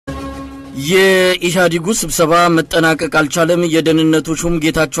የኢህአዲጉ ስብሰባ መጠናቀቅ አልቻለም። የደህንነቱ ሹም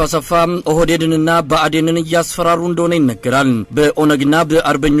ጌታቸው አሰፋ ኦህዴድንና በአዴንን ያስፈራሩ እንደሆነ ይነገራል። በኦነግና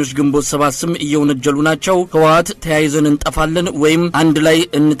በአርበኞች ግንቦት ሰባት ስም እየወነጀሉ ናቸው። ህወሓት ተያይዘን እንጠፋለን ወይም አንድ ላይ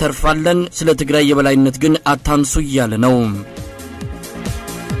እንተርፋለን፣ ስለ ትግራይ የበላይነት ግን አታንሱ እያለ ነው።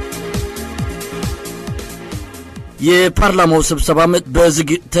 የፓርላማው ስብሰባ በዝግ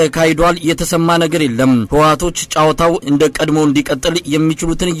ተካሂዷል። የተሰማ ነገር የለም። ህወሓቶች ጫዋታው እንደ ቀድሞ እንዲቀጥል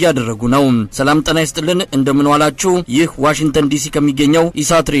የሚችሉትን እያደረጉ ነው። ሰላም ጤና ይስጥልን፣ እንደምን ዋላችሁ። ይህ ዋሽንግተን ዲሲ ከሚገኘው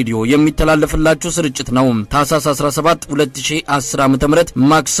ኢሳት ሬዲዮ የሚተላለፍላችሁ ስርጭት ነው። ታህሳስ 17 2010 ዓ.ም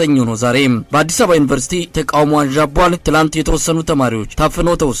ማክሰኞ ነው ዛሬ። በአዲስ አበባ ዩኒቨርሲቲ ተቃውሞ አንዣቧል። ትላንት የተወሰኑ ተማሪዎች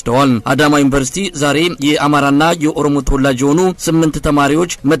ታፍነው ተወስደዋል። አዳማ ዩኒቨርሲቲ ዛሬ የአማራና የኦሮሞ ተወላጅ የሆኑ 8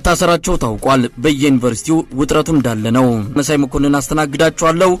 ተማሪዎች መታሰራቸው ታውቋል። በየዩኒቨርሲቲው ውጥረቱም ነው። መሳይ መኮንን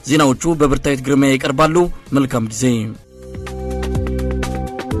አስተናግዳችኋለሁ። ዜናዎቹ በብርታይት ግርማ ይቀርባሉ። መልካም ጊዜ።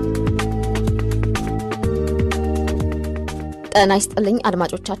 ጤና ይስጥልኝ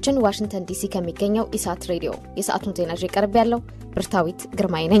አድማጮቻችን። ዋሽንግተን ዲሲ ከሚገኘው ኢሳት ሬዲዮ የሰዓቱን ዜና ይቀርብ ያለው ብርታዊት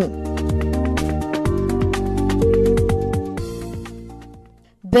ግርማይ ነኝ።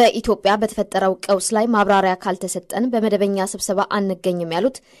 በኢትዮጵያ በተፈጠረው ቀውስ ላይ ማብራሪያ ካልተሰጠን በመደበኛ ስብሰባ አንገኝም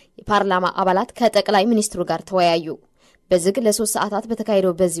ያሉት የፓርላማ አባላት ከጠቅላይ ሚኒስትሩ ጋር ተወያዩ። በዝግ ለ3 ሰዓታት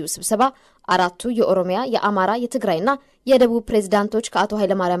በተካሄደው በዚሁ ስብሰባ አራቱ የኦሮሚያ፣ የአማራ፣ የትግራይና የደቡብ ፕሬዝዳንቶች ከአቶ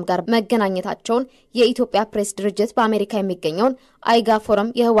ኃይለማርያም ጋር መገናኘታቸውን የኢትዮጵያ ፕሬስ ድርጅት በአሜሪካ የሚገኘውን አይጋ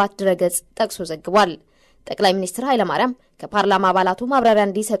ፎረም የህወሓት ድረገጽ ጠቅሶ ዘግቧል። ጠቅላይ ሚኒስትር ኃይለማርያም ከፓርላማ አባላቱ ማብራሪያ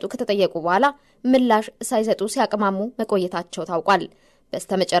እንዲሰጡ ከተጠየቁ በኋላ ምላሽ ሳይሰጡ ሲያቀማሙ መቆየታቸው ታውቋል።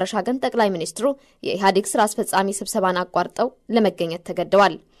 በስተመጨረሻ ግን ጠቅላይ ሚኒስትሩ የኢህአዴግ ስራ አስፈጻሚ ስብሰባን አቋርጠው ለመገኘት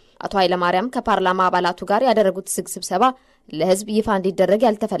ተገደዋል። አቶ ኃይለማርያም ከፓርላማ አባላቱ ጋር ያደረጉት ዝግ ስብሰባ ለህዝብ ይፋ እንዲደረግ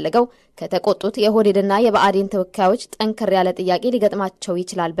ያልተፈለገው ከተቆጡት የኦህዴድና የብአዴን ተወካዮች ጠንከር ያለ ጥያቄ ሊገጥማቸው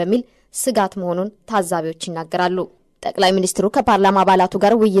ይችላል በሚል ስጋት መሆኑን ታዛቢዎች ይናገራሉ። ጠቅላይ ሚኒስትሩ ከፓርላማ አባላቱ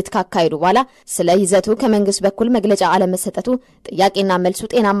ጋር ውይይት ካካሄዱ በኋላ ስለ ይዘቱ ከመንግስት በኩል መግለጫ አለመሰጠቱ ጥያቄና መልሱ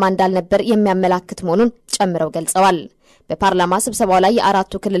ጤናማ እንዳልነበር የሚያመላክት መሆኑን ጨምረው ገልጸዋል። በፓርላማ ስብሰባው ላይ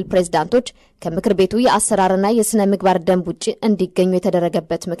የአራቱ ክልል ፕሬዝዳንቶች ከምክር ቤቱ የአሰራርና የስነ ምግባር ደንብ ውጪ እንዲገኙ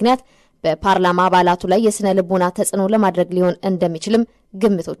የተደረገበት ምክንያት በፓርላማ አባላቱ ላይ የስነ ልቦና ተጽዕኖ ለማድረግ ሊሆን እንደሚችልም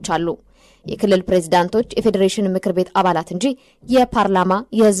ግምቶች አሉ። የክልል ፕሬዝዳንቶች የፌዴሬሽን ምክር ቤት አባላት እንጂ የፓርላማ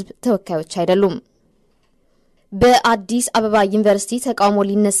የህዝብ ተወካዮች አይደሉም። በአዲስ አበባ ዩኒቨርሲቲ ተቃውሞ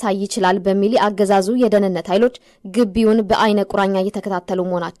ሊነሳ ይችላል በሚል አገዛዙ የደህንነት ኃይሎች ግቢውን በአይነ ቁራኛ እየተከታተሉ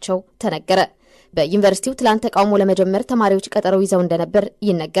መሆናቸው ተነገረ። በዩኒቨርሲቲው ትላንት ተቃውሞ ለመጀመር ተማሪዎች ቀጠሮ ይዘው እንደነበር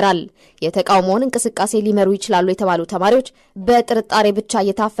ይነገራል። የተቃውሞውን እንቅስቃሴ ሊመሩ ይችላሉ የተባሉ ተማሪዎች በጥርጣሬ ብቻ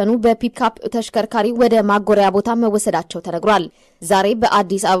የታፈኑ በፒክአፕ ተሽከርካሪ ወደ ማጎሪያ ቦታ መወሰዳቸው ተነግሯል። ዛሬ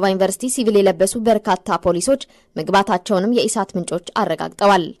በአዲስ አበባ ዩኒቨርሲቲ ሲቪል የለበሱ በርካታ ፖሊሶች መግባታቸውንም የኢሳት ምንጮች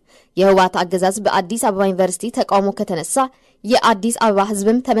አረጋግጠዋል። የህወሓት አገዛዝ በአዲስ አበባ ዩኒቨርሲቲ ተቃውሞ ከተነሳ የአዲስ አበባ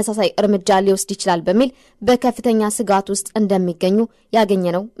ህዝብም ተመሳሳይ እርምጃ ሊወስድ ይችላል በሚል በከፍተኛ ስጋት ውስጥ እንደሚገኙ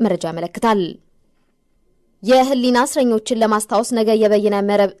ያገኘነው መረጃ ያመለክታል። የህሊና እስረኞችን ለማስታወስ ነገ የበየነ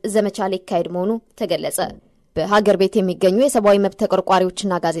መረብ ዘመቻ ሊካሄድ መሆኑ ተገለጸ። በሀገር ቤት የሚገኙ የሰብአዊ መብት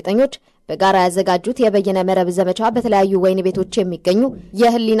ተቆርቋሪዎችና ጋዜጠኞች በጋራ ያዘጋጁት የበየነ መረብ ዘመቻ በተለያዩ ወይን ቤቶች የሚገኙ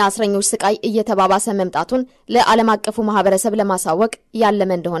የህሊና እስረኞች ስቃይ እየተባባሰ መምጣቱን ለዓለም አቀፉ ማህበረሰብ ለማሳወቅ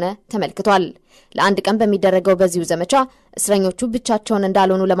ያለመ እንደሆነ ተመልክቷል። ለአንድ ቀን በሚደረገው በዚሁ ዘመቻ እስረኞቹ ብቻቸውን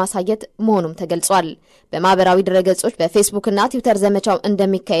እንዳልሆኑ ለማሳየት መሆኑም ተገልጿል። በማህበራዊ ድረገጾች በፌስቡክና ትዊተር ዘመቻው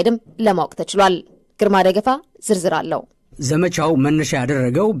እንደሚካሄድም ለማወቅ ተችሏል። ግርማ ደገፋ ዝርዝር አለው። ዘመቻው መነሻ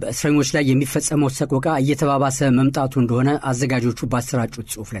ያደረገው በእስረኞች ላይ የሚፈጸመው ሰቆቃ እየተባባሰ መምጣቱ እንደሆነ አዘጋጆቹ ባሰራጩት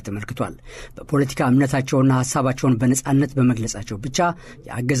ጽሑፍ ላይ ተመልክቷል። በፖለቲካ እምነታቸውና ሐሳባቸውን በነጻነት በመግለጻቸው ብቻ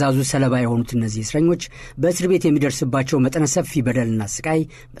የአገዛዙ ሰለባ የሆኑት እነዚህ እስረኞች በእስር ቤት የሚደርስባቸው መጠነ ሰፊ በደልና ስቃይ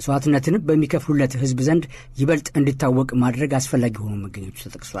መስዋዕትነትን በሚከፍሉለት ህዝብ ዘንድ ይበልጥ እንዲታወቅ ማድረግ አስፈላጊ ሆኖ መገኘቱ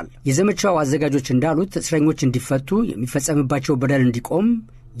ተጠቅሷል። የዘመቻው አዘጋጆች እንዳሉት እስረኞች እንዲፈቱ፣ የሚፈጸምባቸው በደል እንዲቆም፣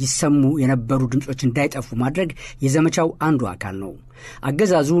 ይሰሙ የነበሩ ድምጾች እንዳይጠፉ ማድረግ የዘመቻው አንዱ አካል ነው።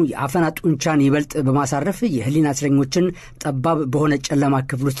 አገዛዙ የአፈና ጡንቻን ይበልጥ በማሳረፍ የህሊና እስረኞችን ጠባብ በሆነ ጨለማ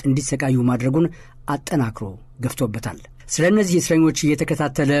ክፍል ውስጥ እንዲሰቃዩ ማድረጉን አጠናክሮ ገፍቶበታል። ስለነዚህ እስረኞች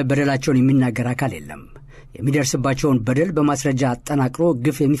እየተከታተለ በደላቸውን የሚናገር አካል የለም። የሚደርስባቸውን በደል በማስረጃ አጠናክሮ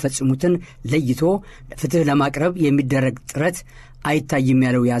ግፍ የሚፈጽሙትን ለይቶ ለፍትህ ለማቅረብ የሚደረግ ጥረት አይታይም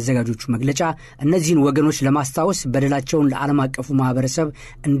ያለው የአዘጋጆቹ መግለጫ እነዚህን ወገኖች ለማስታወስ በደላቸውን ለዓለም አቀፉ ማህበረሰብ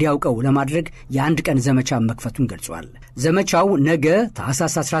እንዲያውቀው ለማድረግ የአንድ ቀን ዘመቻ መክፈቱን ገልጿል። ዘመቻው ነገ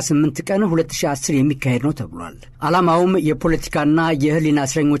ታህሳስ 18 ቀን 2010 የሚካሄድ ነው ተብሏል። ዓላማውም የፖለቲካና የህሊና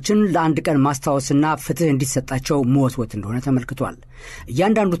እስረኞችን ለአንድ ቀን ማስታወስና ፍትህ እንዲሰጣቸው መወትወት እንደሆነ ተመልክቷል።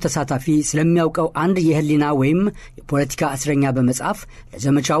 እያንዳንዱ ተሳታፊ ስለሚያውቀው አንድ የህሊና ወይም የፖለቲካ እስረኛ በመጻፍ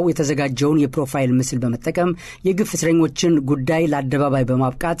ለዘመቻው የተዘጋጀውን የፕሮፋይል ምስል በመጠቀም የግፍ እስረኞችን ጉዳይ ለአደባባይ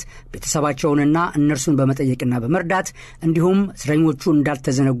በማብቃት ቤተሰባቸውንና እነርሱን በመጠየቅና በመርዳት እንዲሁም እስረኞቹ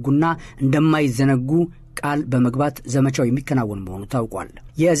እንዳልተዘነጉና እንደማይዘነጉ ቃል በመግባት ዘመቻው የሚከናወን መሆኑ ታውቋል።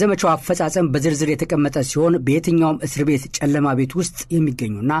 የዘመቻው አፈጻጸም በዝርዝር የተቀመጠ ሲሆን በየትኛውም እስር ቤት ጨለማ ቤት ውስጥ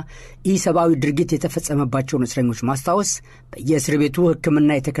የሚገኙና ኢሰብአዊ ድርጊት የተፈጸመባቸውን እስረኞች ማስታወስ፣ በየእስር ቤቱ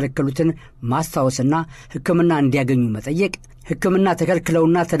ሕክምና የተከለከሉትን ማስታወስና ሕክምና እንዲያገኙ መጠየቅ፣ ሕክምና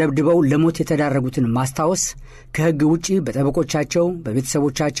ተከልክለውና ተደብድበው ለሞት የተዳረጉትን ማስታወስ፣ ከሕግ ውጪ በጠበቆቻቸው፣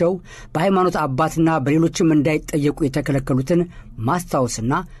 በቤተሰቦቻቸው፣ በሃይማኖት አባትና በሌሎችም እንዳይጠየቁ የተከለከሉትን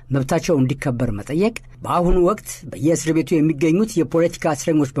ማስታወስና መብታቸው እንዲከበር መጠየቅ፣ በአሁኑ ወቅት በየእስር ቤቱ የሚገኙት የፖለቲካ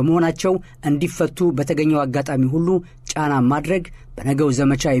እስረኞች በመሆናቸው እንዲፈቱ በተገኘው አጋጣሚ ሁሉ ጫና ማድረግ በነገው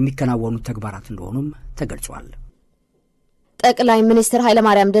ዘመቻ የሚከናወኑ ተግባራት እንደሆኑም ተገልጿል። ጠቅላይ ሚኒስትር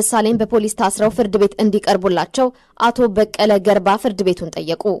ኃይለማርያም ደሳለኝ በፖሊስ ታስረው ፍርድ ቤት እንዲቀርቡላቸው አቶ በቀለ ገርባ ፍርድ ቤቱን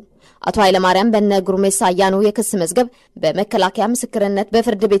ጠየቁ። አቶ ኃይለማርያም በነ ጉርሜሳ አያኑ የክስ መዝገብ በመከላከያ ምስክርነት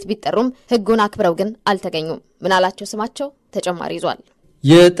በፍርድ ቤት ቢጠሩም ሕጉን አክብረው ግን አልተገኙም። ምናላቸው ስማቸው ተጨማሪ ይዟል።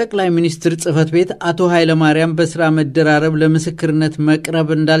 የጠቅላይ ሚኒስትር ጽህፈት ቤት አቶ ኃይለማርያም በስራ መደራረብ ለምስክርነት መቅረብ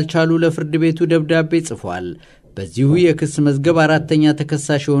እንዳልቻሉ ለፍርድ ቤቱ ደብዳቤ ጽፏል። በዚሁ የክስ መዝገብ አራተኛ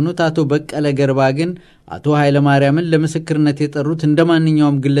ተከሳሽ የሆኑት አቶ በቀለ ገርባ ግን አቶ ኃይለማርያምን ለምስክርነት የጠሩት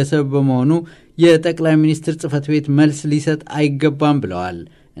እንደማንኛውም ግለሰብ በመሆኑ የጠቅላይ ሚኒስትር ጽህፈት ቤት መልስ ሊሰጥ አይገባም ብለዋል።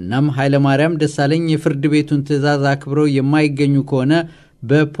 እናም ኃይለማርያም ደሳለኝ የፍርድ ቤቱን ትዕዛዝ አክብረው የማይገኙ ከሆነ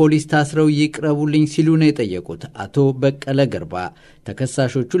በፖሊስ ታስረው ይቅረቡልኝ ሲሉ ነው የጠየቁት። አቶ በቀለ ገርባ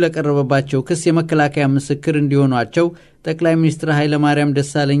ተከሳሾቹ ለቀረበባቸው ክስ የመከላከያ ምስክር እንዲሆኗቸው ጠቅላይ ሚኒስትር ኃይለማርያም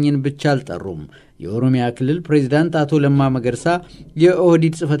ደሳለኝን ብቻ አልጠሩም። የኦሮሚያ ክልል ፕሬዝዳንት አቶ ለማ መገርሳ፣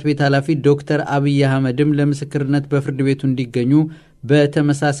 የኦህዲድ ጽህፈት ቤት ኃላፊ ዶክተር አብይ አህመድም ለምስክርነት በፍርድ ቤቱ እንዲገኙ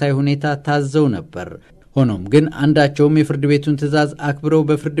በተመሳሳይ ሁኔታ ታዘው ነበር። ሆኖም ግን አንዳቸውም የፍርድ ቤቱን ትዕዛዝ አክብረው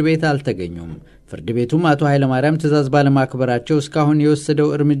በፍርድ ቤት አልተገኙም። ፍርድ ቤቱም አቶ ኃይለማርያም ትዕዛዝ ባለማክበራቸው እስካሁን የወሰደው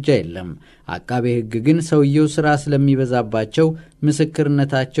እርምጃ የለም። አቃቤ ሕግ ግን ሰውየው ሥራ ስለሚበዛባቸው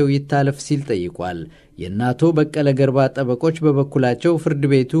ምስክርነታቸው ይታለፍ ሲል ጠይቋል። የአቶ በቀለ ገርባ ጠበቆች በበኩላቸው ፍርድ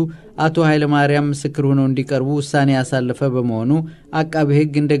ቤቱ አቶ ኃይለማርያም ምስክር ሆነው እንዲቀርቡ ውሳኔ ያሳለፈ በመሆኑ አቃቤ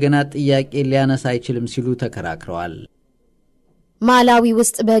ሕግ እንደገና ጥያቄ ሊያነሳ አይችልም ሲሉ ተከራክረዋል። ማላዊ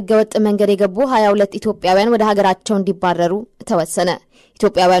ውስጥ በህገወጥ መንገድ የገቡ 22 ኢትዮጵያውያን ወደ ሀገራቸው እንዲባረሩ ተወሰነ።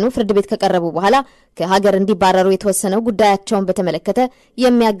 ኢትዮጵያውያኑ ፍርድ ቤት ከቀረቡ በኋላ ከሀገር እንዲባረሩ የተወሰነው ጉዳያቸውን በተመለከተ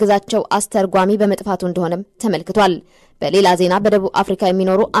የሚያግዛቸው አስተርጓሚ በመጥፋቱ እንደሆነም ተመልክቷል። በሌላ ዜና በደቡብ አፍሪካ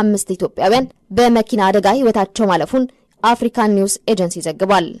የሚኖሩ 5 ኢትዮጵያውያን በመኪና አደጋ ህይወታቸው ማለፉን አፍሪካን ኒውስ ኤጀንሲ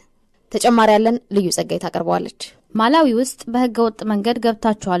ዘግቧል። ተጨማሪ ያለን ልዩ ጸጋይ ታቀርበዋለች። ማላዊ ውስጥ በህገወጥ መንገድ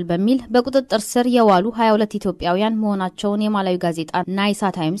ገብታቸዋል በሚል በቁጥጥር ስር የዋሉ 22 ኢትዮጵያውያን መሆናቸውን የማላዊ ጋዜጣ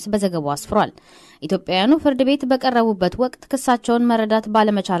ናይሳ ታይምስ በዘገባው አስፍሯል። ኢትዮጵያውያኑ ፍርድ ቤት በቀረቡበት ወቅት ክሳቸውን መረዳት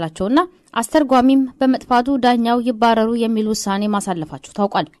ባለመቻላቸውና አስተርጓሚም በመጥፋቱ ዳኛው ይባረሩ የሚል ውሳኔ ማሳለፋቸው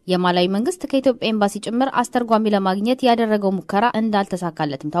ታውቋል። የማላዊ መንግስት ከኢትዮጵያ ኤምባሲ ጭምር አስተርጓሚ ለማግኘት ያደረገው ሙከራ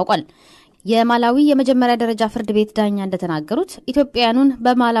እንዳልተሳካለትም ታውቋል። የማላዊ የመጀመሪያ ደረጃ ፍርድ ቤት ዳኛ እንደተናገሩት ኢትዮጵያውያኑን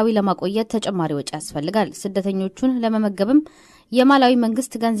በማላዊ ለማቆየት ተጨማሪ ወጪ ያስፈልጋል። ስደተኞቹን ለመመገብም የማላዊ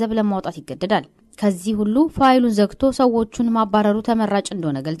መንግስት ገንዘብ ለማውጣት ይገደዳል። ከዚህ ሁሉ ፋይሉን ዘግቶ ሰዎቹን ማባረሩ ተመራጭ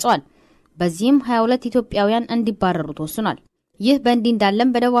እንደሆነ ገልጸዋል። በዚህም 22 ኢትዮጵያውያን እንዲባረሩ ተወስኗል። ይህ በእንዲህ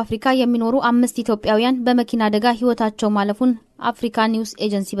እንዳለም በደቡብ አፍሪካ የሚኖሩ 5 ኢትዮጵያውያን በመኪና አደጋ ህይወታቸው ማለፉን አፍሪካ ኒውስ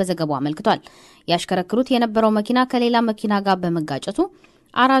ኤጀንሲ በዘገባው አመልክቷል። ያሽከረክሩት የነበረው መኪና ከሌላ መኪና ጋር በመጋጨቱ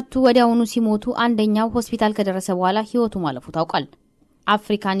 4ቱ ወዲያውኑ ሲሞቱ አንደኛው ሆስፒታል ከደረሰ በኋላ ህይወቱ ማለፉ ታውቋል።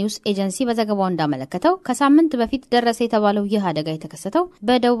 አፍሪካ ኒውስ ኤጀንሲ በዘገባው እንዳመለከተው ከሳምንት በፊት ደረሰ የተባለው ይህ አደጋ የተከሰተው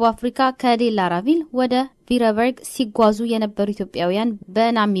በደቡብ አፍሪካ ከዴላራቪል ወደ ቪረበርግ ሲጓዙ የነበሩ ኢትዮጵያውያን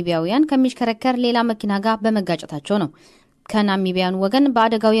በናሚቢያውያን ከሚሽከረከር ሌላ መኪና ጋር በመጋጨታቸው ነው። ከናሚቢያኑ ወገን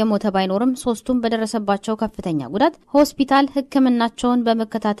በአደጋው የሞተ ባይኖርም 3ቱም በደረሰባቸው ከፍተኛ ጉዳት ሆስፒታል ህክምናቸውን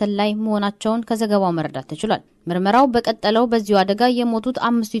በመከታተል ላይ መሆናቸውን ከዘገባው መረዳት ተችሏል። ምርመራው በቀጠለው በዚሁ አደጋ የሞቱት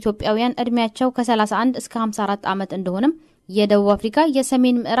 5 ኢትዮጵያውያን እድሜያቸው ከ31 እስከ 54 ዓመት እንደሆነም የደቡብ አፍሪካ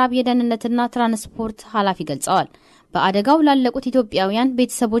የሰሜን ምዕራብ የደህንነትና ትራንስፖርት ኃላፊ ገልጸዋል። በአደጋው ላለቁት ኢትዮጵያውያን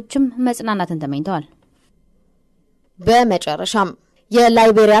ቤተሰቦችም መጽናናትን ተመኝተዋል። በመጨረሻም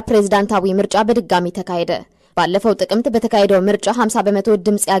የላይቤሪያ ፕሬዝዳንታዊ ምርጫ በድጋሚ ተካሄደ። ባለፈው ጥቅምት በተካሄደው ምርጫ 50%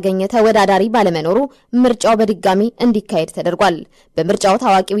 ድምጽ ያገኘ ተወዳዳሪ ባለመኖሩ ምርጫው በድጋሚ እንዲካሄድ ተደርጓል። በምርጫው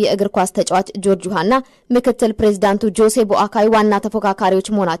ታዋቂው የእግር ኳስ ተጫዋች ጆርጅ ዩሃና ምክትል ፕሬዝዳንቱ ጆሴ ቦአካይ ዋና ተፎካካሪዎች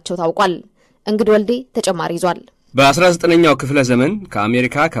መሆናቸው ታውቋል። እንግዲህ ወልዴ ተጨማሪ ይዟል። በ19ኛው ክፍለ ዘመን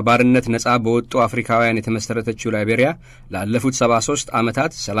ከአሜሪካ ከባርነት ነፃ በወጡ አፍሪካውያን የተመሰረተችው ላይቤሪያ ላለፉት 73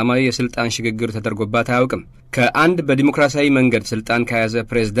 ዓመታት ሰላማዊ የስልጣን ሽግግር ተደርጎባት አያውቅም። ከአንድ በዲሞክራሲያዊ መንገድ ስልጣን ከያዘ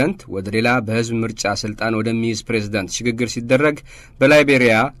ፕሬዝዳንት ወደ ሌላ በህዝብ ምርጫ ስልጣን ወደሚይዝ ፕሬዝዳንት ሽግግር ሲደረግ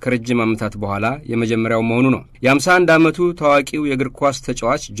በላይቤሪያ ከረጅም ዓመታት በኋላ የመጀመሪያው መሆኑ ነው። የ51 ዓመቱ ታዋቂው የእግር ኳስ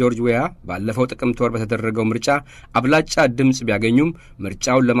ተጫዋች ጆርጅ ዌያ ባለፈው ጥቅምት ወር በተደረገው ምርጫ አብላጫ ድምጽ ቢያገኙም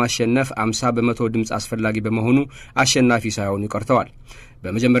ምርጫውን ለማሸነፍ 50 በመቶ ድምጽ አስፈላጊ በመሆኑ አሸናፊ ሳይሆኑ ቀርተዋል።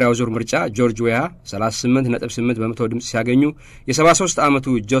 በመጀመሪያው ዙር ምርጫ ጆርጅ ዌያ 38.8 በመቶ ድምጽ ሲያገኙ የ73 ዓመቱ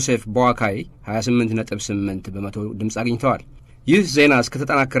ጆሴፍ ቦዋካይ 28.8 በመቶ ድምጽ አግኝተዋል። ይህ ዜና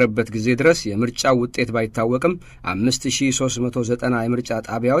እስከተጠናከረበት ጊዜ ድረስ የምርጫው ውጤት ባይታወቅም 5390 የምርጫ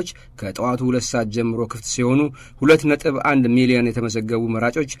ጣቢያዎች ከጠዋቱ 2 ሰዓት ጀምሮ ክፍት ሲሆኑ 2.1 ሚሊዮን የተመዘገቡ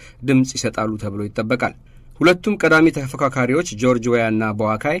መራጮች ድምጽ ይሰጣሉ ተብሎ ይጠበቃል። ሁለቱም ቀዳሚ ተፎካካሪዎች ጆርጅ ዌያና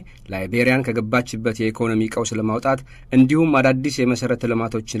ቦዋካይ ላይቤሪያን ከገባችበት የኢኮኖሚ ቀውስ ለማውጣት እንዲሁም አዳዲስ የመሰረተ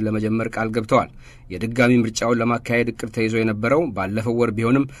ልማቶችን ለመጀመር ቃል ገብተዋል። የድጋሚ ምርጫውን ለማካሄድ እቅድ ተይዞ የነበረው ባለፈው ወር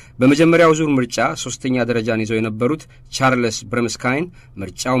ቢሆንም በመጀመሪያው ዙር ምርጫ 3ኛ ደረጃን ይዘው የነበሩት ቻርልስ ብረምስካይን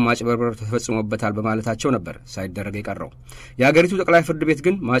ምርጫው ማጭበርበር ተፈጽሞበታል በማለታቸው ነበር ሳይደረግ የቀረው። የአገሪቱ ጠቅላይ ፍርድ ቤት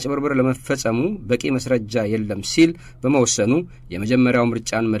ግን ማጭበርበር ለመፈጸሙ በቂ መስረጃ የለም ሲል በመወሰኑ የመጀመሪያው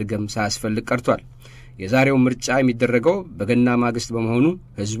ምርጫን መድገም ሳያስፈልግ ቀርቷል። የዛሬው ምርጫ የሚደረገው በገና ማግስት በመሆኑ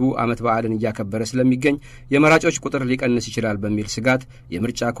ህዝቡ ዓመት በዓልን እያከበረ ስለሚገኝ የመራጮች ቁጥር ሊቀንስ ይችላል በሚል ስጋት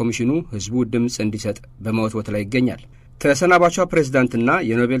የምርጫ ኮሚሽኑ ህዝቡ ድምጽ እንዲሰጥ በመወትወት ላይ ይገኛል። ተሰናባቿ ፕሬዝዳንትና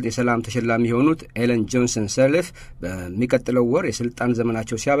የኖቤል የሰላም ተሸላሚ የሆኑት ኤለን ጆንሰን ሰርሊፍ በሚቀጥለው ወር የስልጣን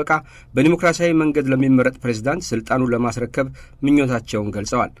ዘመናቸው ሲያበቃ በዲሞክራሲያዊ መንገድ ለሚመረጥ ፕሬዝዳንት ስልጣኑን ለማስረከብ ምኞታቸውን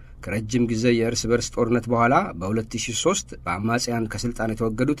ገልጸዋል። ከረጅም ጊዜ የእርስ በርስ ጦርነት በኋላ በ2003 በአማጽያን ከስልጣን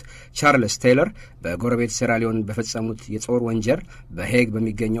የተወገዱት ቻርልስ ቴይለር በጎረቤት ሴራሊዮን በፈጸሙት የጦር ወንጀል በሄግ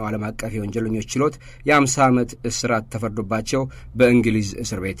በሚገኘው ዓለም አቀፍ የወንጀለኞች ችሎት የ50 ዓመት እስራት ተፈርዶባቸው በእንግሊዝ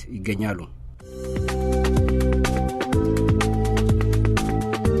እስር ቤት ይገኛሉ።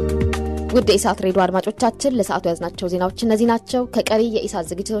 ውድ የኢሳት ሬዲዮ አድማጮቻችን ለሰዓቱ ያዝናቸው ዜናዎች እነዚህ ናቸው። ከቀሪ የኢሳት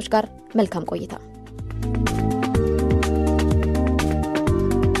ዝግጅቶች ጋር መልካም ቆይታ።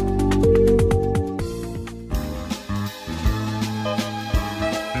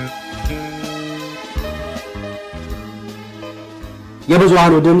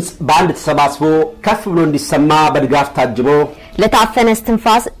 የብዙሃኑ ድምጽ በአንድ ተሰባስቦ ከፍ ብሎ እንዲሰማ በድጋፍ ታጅቦ ለታፈነ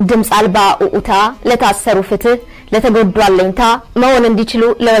እስትንፋስ ድምጽ አልባ ኡኡታ ለታሰሩ ፍትህ ለተጎዱ አለኝታ መሆን እንዲችሉ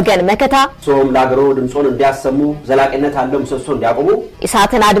ለወገን መከታ ሶም ለአገሮ ድምጾን እንዲያሰሙ ዘላቂነት ያለው ምሰሶ እንዲያቆሙ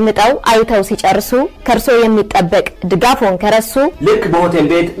ኢሳትን አድምጠው አይተው ሲጨርሱ ከርሶ የሚጠበቅ ድጋፎን ከረሱ ልክ በሆቴል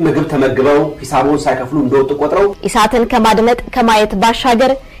ቤት ምግብ ተመግበው ሂሳቡን ሳይከፍሉ እንደወጡ ቆጥረው ኢሳትን ከማድመጥ ከማየት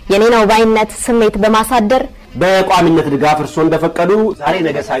ባሻገር የኔናው ባይነት ስሜት በማሳደር በቋሚነት ድጋፍ እርሶ እንደፈቀዱ ዛሬ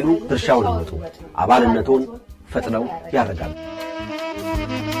ነገ ሳይሉ ድርሻውን ይወጡ አባልነቱን ፈጥነው ያረጋሉ።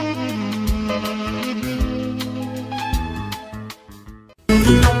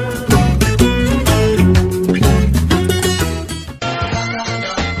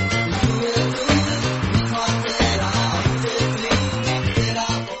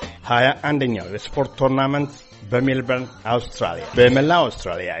 አንደኛው የስፖርት ቶርናመንት በሜልበርን አውስትራሊያ በመላው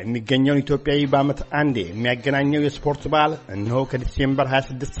አውስትራሊያ የሚገኘው ኢትዮጵያዊ በአመት አንዴ የሚያገናኘው የስፖርት በዓል እነሆ ከዲሴምበር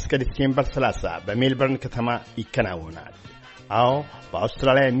 26 እስከ ዲሴምበር 30 በሜልበርን ከተማ ይከናወናል። አዎ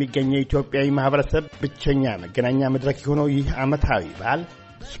በአውስትራሊያ የሚገኘው ኢትዮጵያዊ ማህበረሰብ ብቸኛ መገናኛ መድረክ የሆነው ይህ አመታዊ በዓል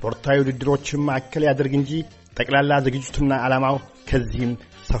ስፖርታዊ ውድድሮችን ማዕከል ያደርግ እንጂ ጠቅላላ ዝግጅቱና ዓላማው ከዚህም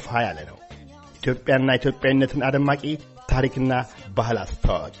ሰፋ ያለ ነው። ኢትዮጵያና ኢትዮጵያዊነትን አደማቂ ታሪክና ባህል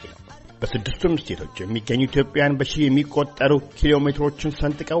አስተዋዋቂ ነው። በስድስቱም ስቴቶች የሚገኙ ኢትዮጵያውያን በሺህ የሚቆጠሩ ኪሎሜትሮችን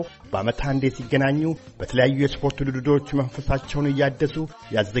ሰንጥቀው በአመት አንዴ ሲገናኙ በተለያዩ የስፖርት ውድድሮች መንፈሳቸውን እያደሱ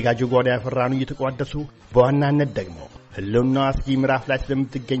ያዘጋጁ ጓዳ ያፈራኑ እየተቋደሱ በዋናነት ደግሞ ህልውናዋ አስጊ ምዕራፍ ላይ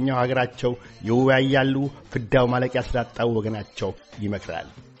ስለምትገኘው ሀገራቸው ይወያያሉ። ፍዳው ማለቂያ ስላጣው ወገናቸው ይመክራል።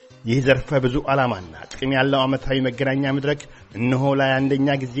 ይህ ዘርፈ ብዙ ዓላማና ጥቅም ያለው አመታዊ መገናኛ መድረክ እነሆ ላይ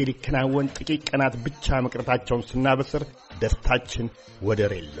አንደኛ ጊዜ ሊከናወን ጥቂት ቀናት ብቻ መቅረታቸውን ስናበስር ደስታችን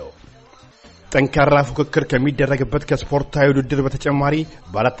ወደር የለውም። ጠንካራ ፉክክር ከሚደረግበት ከስፖርታዊ ውድድር በተጨማሪ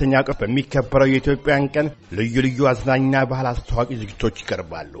በአራተኛው ቀን በሚከበረው የኢትዮጵያን ቀን ልዩ ልዩ አዝናኝና ባህል አስተዋቂ ዝግጅቶች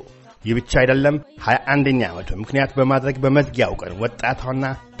ይቀርባሉ። ይህ ብቻ አይደለም። 21ኛ ዓመቱ ምክንያት በማድረግ በመዝጊያው ቀን ወጣቷና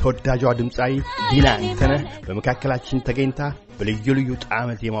ተወዳጇ ድምጻዊ ዲና አንተነህ በመካከላችን ተገኝታ በልዩ ልዩ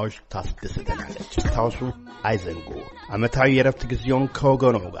ጣዕመ ዜማዎች ታስደስተናለች። ታውሱ አይዘንጉ። አመታዊ የረፍት ጊዜውን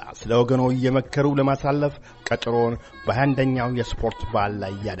ከወገኖ ጋር ስለ ወገኖ እየመከሩ ለማሳለፍ ቀጠሮን በ21ኛው የስፖርት በዓል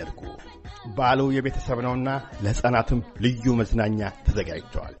ላይ ያደርጉ። በዓሉ የቤተሰብ ነውና ለሕፃናትም ልዩ መዝናኛ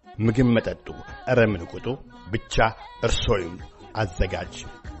ተዘጋጅቷል። ምግብ መጠጡ እረምን ቁጡ ብቻ እርሶይም አዘጋጅ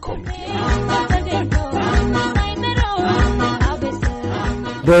ኮሚቴ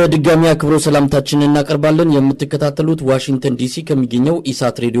በድጋሚ አክብሮ ሰላምታችንን እናቀርባለን። የምትከታተሉት ዋሽንግተን ዲሲ ከሚገኘው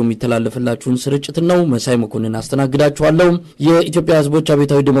ኢሳት ሬዲዮ የሚተላለፍላችሁን ስርጭት ነው። መሳይ መኮንን አስተናግዳችኋለሁ። የኢትዮጵያ ሕዝቦች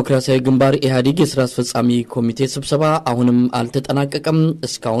አብዮታዊ ዲሞክራሲያዊ ግንባር ኢህአዴግ የሥራ አስፈጻሚ ኮሚቴ ስብሰባ አሁንም አልተጠናቀቀም።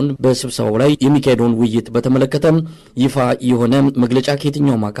 እስካሁን በስብሰባው ላይ የሚካሄደውን ውይይት በተመለከተ ይፋ የሆነ መግለጫ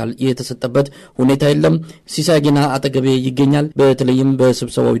ከየትኛውም አካል የተሰጠበት ሁኔታ የለም። ሲሳይ ጌና አጠገቤ ይገኛል። በተለይም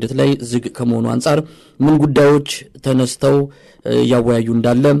በስብሰባው ሂደት ላይ ዝግ ከመሆኑ አንፃር ምን ጉዳዮች ተነስተው ያወያዩ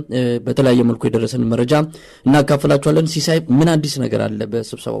እንዳለ በተለያየ መልኩ የደረሰን መረጃ እናካፍላችኋለን። ሲሳይ ምን አዲስ ነገር አለ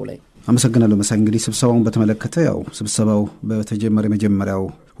በስብሰባው ላይ? አመሰግናለሁ መሳይ። እንግዲህ ስብሰባውን በተመለከተ ያው ስብሰባው በተጀመረ መጀመሪያው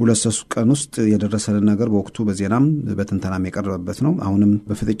 2 ቀን ውስጥ የደረሰን ነገር በወቅቱ በዜናም በትንተናም የቀረበበት ነው። አሁንም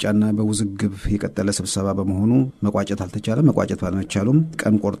በፍጥጫና በውዝግብ የቀጠለ ስብሰባ በመሆኑ መቋጨት አልተቻለም። መቋጨት ባለመቻሉም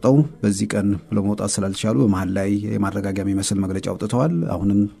ቀን ቆርጠው በዚህ ቀን ብለው መውጣት ስላልቻሉ በመሃል ላይ የማረጋጋሚ መስል መግለጫ አውጥተዋል።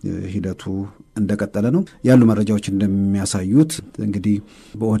 አሁንም ሂደቱ እንደቀጠለ ነው። ያሉ መረጃዎች እንደሚያሳዩት እንግዲህ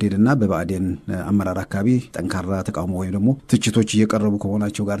በኦህዴድና በብአዴን አመራር አካባቢ ጠንካራ ተቃውሞ ወይም ደግሞ ትችቶች እየቀረቡ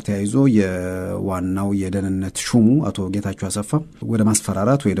ከሆናቸው ጋር ተያይዞ የዋናው የደህንነት ሹሙ አቶ ጌታቸው አሰፋ ወደ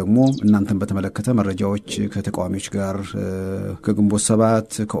ማስፈራራት ወይ ደግሞ እናንተን በተመለከተ መረጃዎች ከተቃዋሚዎች ጋር ከግንቦት ሰባት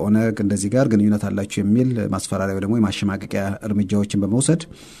ከኦነግ እንደዚህ ጋር ግንኙነት አላችሁ የሚል ማስፈራሪያ ወይ ደግሞ የማሸማቀቂያ እርምጃዎችን በመውሰድ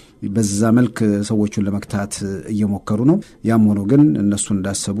በዛ መልክ ሰዎቹን ለመክታት እየሞከሩ ነው። ያም ሆኖ ግን እነሱ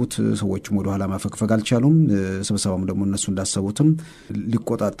እንዳሰቡት ሰዎቹም ወደ ኋላ ማፈግፈግ አልቻሉም። ስብሰባውም ደግሞ እነሱ እንዳሰቡትም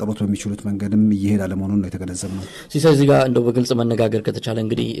ሊቆጣጠሩት በሚችሉት መንገድም እየሄደ አለመሆኑን ነው የተገነዘብነው። ሲሳይ እዚህ ጋር እንደው በግልጽ መነጋገር ከተቻለ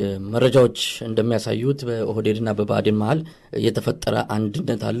እንግዲህ መረጃዎች እንደሚያሳዩት በኦህዴድና በብአዴን መሃል የተፈጠረ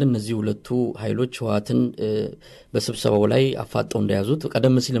አንድነት አለ። እነዚህ ሁለቱ ኃይሎች ህወሓትን በስብሰባው ላይ አፋጠው እንደያዙት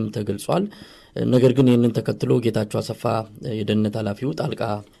ቀደም ሲልም ተገልጿል። ነገር ግን ይህንን ተከትሎ ጌታቸው አሰፋ የደህንነት ኃላፊው ጣልቃ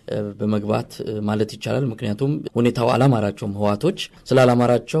በመግባት ማለት ይቻላል ምክንያቱም ሁኔታው አላማራቸውም ህወሓቶች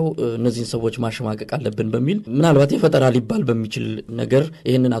ስላላማራቸው እነዚህን ሰዎች ማሸማቀቅ አለብን በሚል ምናልባት የፈጠራ ሊባል በሚችል ነገር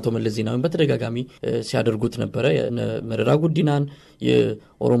ይህንን አቶ መለስ ዜናዊን በተደጋጋሚ ሲያደርጉት ነበረ። መረራ ጉዲናን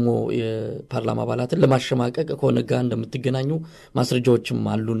የኦሮሞ የፓርላማ አባላትን ለማሸማቀቅ ከኦነግ ጋር እንደምትገናኙ ማስረጃዎችም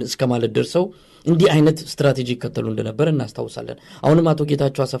አሉን እስከ ማለት ደርሰው እንዲህ አይነት ስትራቴጂ ከተሉ እንደነበር እናስታውሳለን። አሁንም አቶ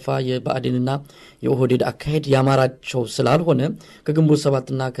ጌታቸው አሰፋ የብአዴንና የኦህዴድ አካሄድ ያማራቸው ስላልሆነ ከግንቦት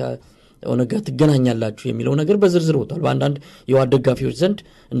ሰባትና ከኦነግ ጋር ትገናኛላችሁ የሚለው ነገር በዝርዝር ወጥቷል በአንዳንድ የህወሓት ደጋፊዎች ዘንድ።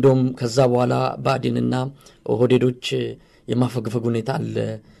 እንደውም ከዛ በኋላ ብአዴንና ኦህዴዶች የማፈግፈግ ሁኔታ አለ፣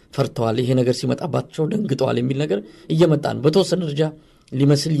 ፈርተዋል፣ ይሄ ነገር ሲመጣባቸው ደንግጠዋል የሚል ነገር እየመጣ ነው። በተወሰነ ደረጃ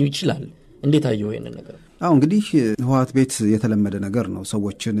ሊመስል ይችላል። እንዴት አየው ይሄንን ነገር? እንግዲህ ህወሓት ቤት የተለመደ ነገር ነው።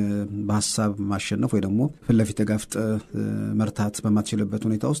 ሰዎችን በሐሳብ ማሸነፍ ወይ ደግሞ ፍለፊት ተጋፍጠ መርታት በማትችልበት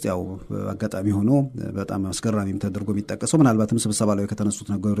ሁኔታ ውስጥ ያው አጋጣሚ ሆኖ በጣም አስገራሚም ተደርጎ የሚጠቀሰው ምናልባትም ስብሰባ ላይ ከተነሱት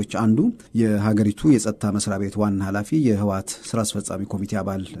ነገሮች አንዱ የሀገሪቱ የጸጥታ መስሪያ ቤት ዋና ኃላፊ የህወሓት ስራ አስፈጻሚ ኮሚቴ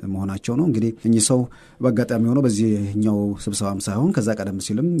አባል መሆናቸው ነው። እንግዲህ እኚህ ሰው በአጋጣሚ ሆኖ በዚህኛው ስብሰባም ሳይሆን ከዛ ቀደም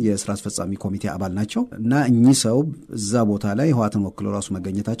ሲልም የስራ አስፈጻሚ ኮሚቴ አባል ናቸው እና እኚህ ሰው እዛ ቦታ ላይ ህወሓትን ወክለው ራሱ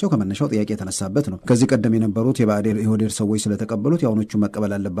መገኘታቸው ከመነሻው ጥያቄ የተነሳበት ነው። ከዚህ ቀደም የነበሩት የብአዴን የኦህዴድ ሰዎች ስለተቀበሉት ያውኖቹ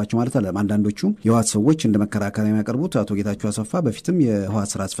መቀበል አለባቸው ማለት አለ። አንዳንዶቹ የህወሓት ሰዎች እንደ መከራከሪያ የሚያቀርቡት አቶ ጌታቸው አሰፋ በፊትም የህወሓት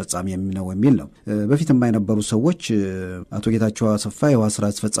ስራ አስፈጻሚ ነው የሚል ነው። በፊትም የነበሩ ሰዎች አቶ ጌታቸው አሰፋ የህወሓት ስራ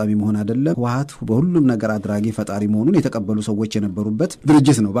አስፈጻሚ መሆን አይደለም ህወሓት በሁሉም ነገር አድራጊ ፈጣሪ መሆኑን የተቀበሉ ሰዎች የነበሩበት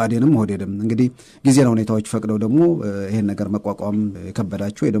ድርጅት ነው ብአዴንም ኦህዴድም። እንግዲህ ጊዜና ሁኔታዎች ፈቅደው ደግሞ ይሄን ነገር መቋቋም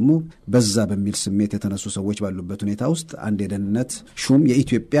የከበዳቸው ወይ ደግሞ በዛ በሚል ስሜት የተነሱ ሰዎች ባሉበት ሁኔታ ውስጥ አንድ የደህንነት ሹም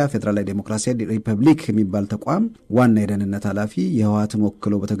የኢትዮጵያ ፌዴራላዊ ዴሞክራሲያዊ ሪፐብሊክ የሚባል ተቋም ዋና የደህንነት ኃላፊ የህወሓትን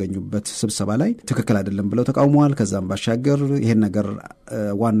ወክለው በተገኙበት ስብሰባ ላይ ትክክል አይደለም ብለው ተቃውመዋል። ከዛም ባሻገር ይሄን ነገር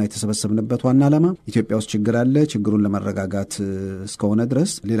ዋና የተሰበሰብንበት ዋና ዓላማ ኢትዮጵያ ውስጥ ችግር አለ፣ ችግሩን ለማረጋጋት እስከሆነ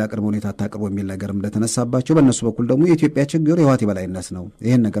ድረስ ሌላ ቅድመ ሁኔታ አታቅርቡ የሚል ነገርም እንደተነሳባቸው፣ በእነሱ በኩል ደግሞ የኢትዮጵያ ችግር የህወሓት የበላይነት ነው፣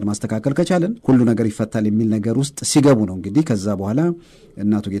 ይሄን ነገር ማስተካከል ከቻለን ሁሉ ነገር ይፈታል የሚል ነገር ውስጥ ሲገቡ ነው እንግዲህ ከዛ በኋላ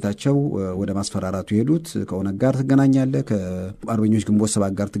እናቱ ጌታቸው ወደ ማስፈራራቱ ሄዱት። ከኦነግ ጋር ትገናኛለህ፣ ከአርበኞች ግንቦት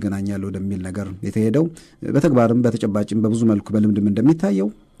ሰባት ጋር ትገናኛለህ ወደሚል ነገር የተሄደው በተግባርም በተጨባጭም በብዙ መልኩ በልምድም እንደሚታየው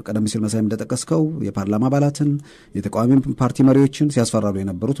ቀደም ሲል መሳይም እንደጠቀስከው የፓርላማ አባላትን የተቃዋሚ ፓርቲ መሪዎችን ሲያስፈራሩ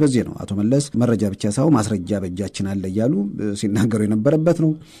የነበሩት በዚህ ነው። አቶ መለስ መረጃ ብቻ ሳይሆን ማስረጃ በእጃችን አለ እያሉ ሲናገሩ የነበረበት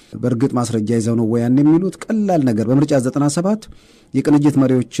ነው። በእርግጥ ማስረጃ ይዘው ነው ወያን የሚሉት ቀላል ነገር በምርጫ 97 የቅንጅት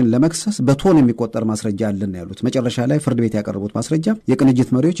መሪዎችን ለመክሰስ በቶን የሚቆጠር ማስረጃ አለን ያሉት መጨረሻ ላይ ፍርድ ቤት ያቀረቡት ማስረጃ የቅንጅት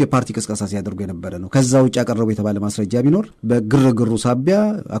መሪዎች የፓርቲ ቅስቀሳ ሲያደርጉ የነበረ ነው። ከዛ ውጭ ያቀረቡ የተባለ ማስረጃ ቢኖር በግርግሩ ሳቢያ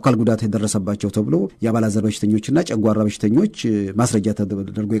አካል ጉዳት የደረሰባቸው ተብሎ የአባላዘር በሽተኞችና ጨጓራ በሽተኞች ማስረጃ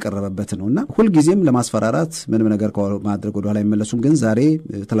ተደርጎ የቀረበበት ነውና ሁልጊዜም ለማስፈራራት ምንም ነገር ማድረግ ወደ ኋላ አይመለሱም። ግን ዛሬ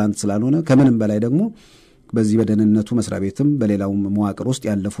ትላንት ስላልሆነ ከምንም በላይ ደግሞ በዚህ በደህንነቱ መስሪያ ቤትም በሌላው መዋቅር ውስጥ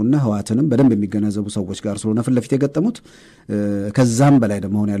ያለፉና ህወሓትንም በደንብ የሚገነዘቡ ሰዎች ጋር ስለሆነ ፊት ለፊት የገጠሙት ከዛም በላይ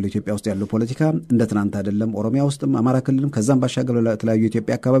ደግሞ አሁን ያለው ኢትዮጵያ ውስጥ ያለው ፖለቲካ እንደ ትናንት አይደለም። ኦሮሚያ ውስጥም አማራ ክልልም ከዛም ባሻገር ለተለያዩ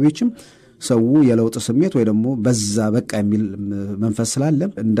ኢትዮጵያ አካባቢዎችም ሰው የለውጥ ስሜት ወይ ደግሞ በዛ በቃ የሚል መንፈስ ስላለ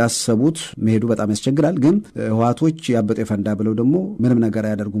እንዳሰቡት መሄዱ በጣም ያስቸግራል። ግን ህወሓቶች ያበጠ ፈንዳ ብለው ደግሞ ምንም ነገር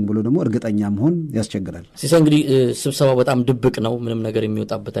አያደርጉም ብሎ ደግሞ እርግጠኛ መሆን ያስቸግራል። ሲሳይ እንግዲህ ስብሰባው በጣም ድብቅ ነው፣ ምንም ነገር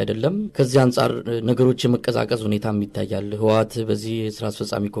የሚወጣበት አይደለም። ከዚህ አንጻር ነገሮች የመቀዛቀዝ ሁኔታ ይታያል። ህወሓት በዚህ የስራ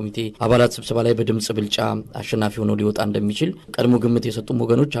አስፈጻሚ ኮሚቴ አባላት ስብሰባ ላይ በድምጽ ብልጫ አሸናፊ ሆኖ ሊወጣ እንደሚችል ቀድሞ ግምት የሰጡም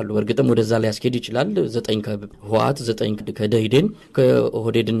ወገኖች አሉ። እርግጥም ወደዛ ላይ ያስኬድ ይችላል። 9 ከህወሓት 9 ከደኢህዴን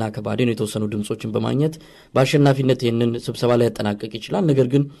ከኦህዴድና ከባዴን የተወሰኑ ድምጾችን በማግኘት በአሸናፊነት ይህንን ስብሰባ ላይ ያጠናቀቅ ይችላል። ነገር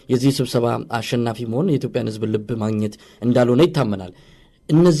ግን የዚህ ስብሰባ አሸናፊ መሆን የኢትዮጵያን ህዝብ ልብ ማግኘት እንዳልሆነ ይታመናል።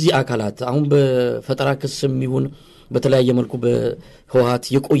 እነዚህ አካላት አሁን በፈጠራ ክስም ይሁን በተለያየ መልኩ በህወሓት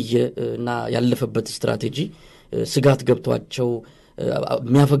የቆየ እና ያለፈበት ስትራቴጂ ስጋት ገብቷቸው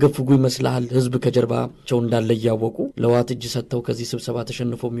የሚያፈገፍጉ ይመስላል። ህዝብ ከጀርባቸው እንዳለ ያወቁ ለህወሓት እጅ ሰጥተው ከዚህ ስብሰባ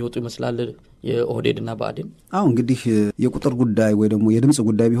ተሸንፈው የሚወጡ ይመስላል የኦህዴድና ብአዴን። እንግዲህ የቁጥር ጉዳይ ወይ ደግሞ የድምጽ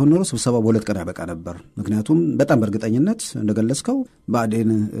ጉዳይ ቢሆን ኖሮ ስብሰባው በሁለት ቀን ያበቃ ነበር። ምክንያቱም በጣም በእርግጠኝነት እንደገለጽከው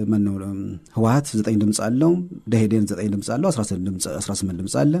ብአዴን ህወሓት 9 ድምጽ አለው፣ ደኢህዴን 9 ድምጽ አለው፣ 18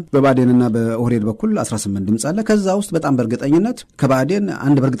 ድምጽ አለ። በብአዴንና በኦህዴድ በኩል 18 ድምጽ አለ። ከዛ ውስጥ በጣም በእርግጠኝነት ከብአዴን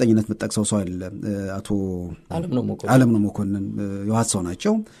አንድ በእርግጠኝነት የምትጠቅሰው ሰው አለ፣ አቶ አለምነው መኮንን የህወሓት ሰው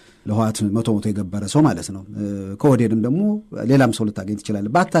ናቸው። ለህወሓት 100% የገበረ ሰው ማለት ነው። ከኦህዴድም ደግሞ ሌላም ሰው ልታገኝ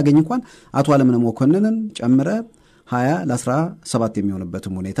ትችላለህ። ባታገኝ እንኳን አቶ አለምነው መኮንንን ጨምረ 20 ለ17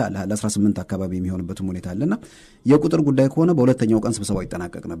 የሚሆንበትም ሁኔታ አለ፣ ለ18 አካባቢ የሚሆንበትም ሁኔታ አለና የቁጥር ጉዳይ ከሆነ በሁለተኛው ቀን ስብሰባው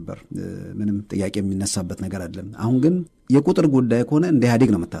ይጠናቀቅ ነበር። ምንም ጥያቄ የሚነሳበት ነገር አይደለም። አሁን ግን የቁጥር ጉዳይ ከሆነ እንደ ኢህአዴግ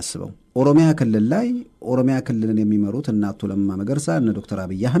ነው የምታስበው። ኦሮሚያ ክልል ላይ ኦሮሚያ ክልልን የሚመሩት እና አቶ ለማ መገርሳ እና ዶክተር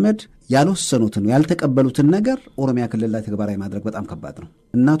አብይ አህመድ ያልወሰኑትን ያልተቀበሉትን ነገር ኦሮሚያ ክልል ላይ ተግባራዊ ማድረግ በጣም ከባድ ነው።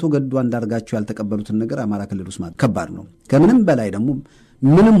 እና አቶ ገዱ አንዳርጋቸው ያልተቀበሉትን ነገር አማራ ክልል ውስጥ ማድረግ ከባድ ነው። ከምንም በላይ ደግሞ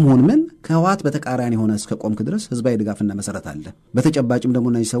ምንም ሆን ምን ከህወሓት በተቃራኒ ሆነ እስከ ቆምክ ድረስ ህዝባዊ ድጋፍና መሰረት አለ። በተጨባጭም ደግሞ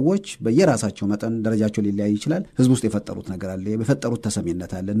እነዚህ ሰዎች በየራሳቸው መጠን ደረጃቸው ሊለያይ ይችላል። ህዝብ ውስጥ የፈጠሩት ነገር አለ፣ የፈጠሩት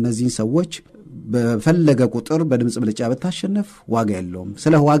ተሰሚነት አለ። እነዚህን ሰዎች በፈለገ ቁጥር በድምጽ ብልጫ ብታሸነፍ ዋጋ የለውም።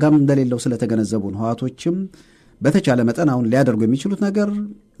 ስለ ዋጋም እንደሌለው ስለተገነዘቡን ህወሓቶችም በተቻለ መጠን አሁን ሊያደርጉ የሚችሉት ነገር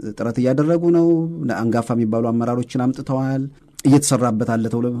ጥረት እያደረጉ ነው። አንጋፋ የሚባሉ አመራሮችን አምጥተዋል። እየተሰራበት አለ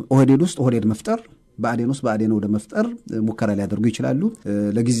ተብሎ ኦህዴድ ውስጥ ኦህዴድ መፍጠር፣ ብአዴን ውስጥ ብአዴን ወደ መፍጠር ሙከራ ሊያደርጉ ይችላሉ።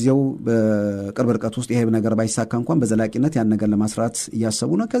 ለጊዜው በቅርብ ርቀት ውስጥ ይሄ ነገር ባይሳካ እንኳን በዘላቂነት ያን ነገር ለማስራት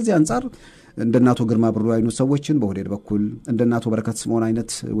እያሰቡ ነው። ከዚህ አንጻር እንደናቶ ግርማ ብሩ አይነት ሰዎችን በኦህዴድ በኩል እንደናቶ በረከት ስምዖን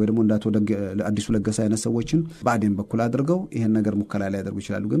አይነት ወይ ደግሞ እንዳቶ አዲሱ ለገሰ አይነት ሰዎችን ብአዴን በኩል አድርገው ይሄን ነገር ሙከራ ሊያደርጉ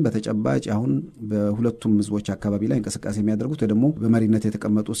ይችላሉ። ግን በተጨባጭ አሁን በሁለቱም ህዝቦች አካባቢ ላይ እንቅስቃሴ የሚያደርጉት ወይ ደግሞ በመሪነት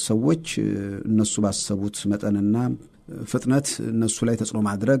የተቀመጡት ሰዎች እነሱ ባሰቡት መጠንና ፍጥነት እነሱ ላይ ተጽዕኖ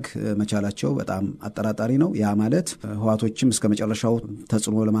ማድረግ መቻላቸው በጣም አጠራጣሪ ነው። ያ ማለት ህወሓቶችም እስከ መጨረሻው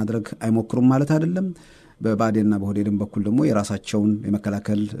ተጽዕኖ ለማድረግ አይሞክሩም ማለት አይደለም። በብአዴንና በኦህዴድም በኩል ደግሞ የራሳቸውን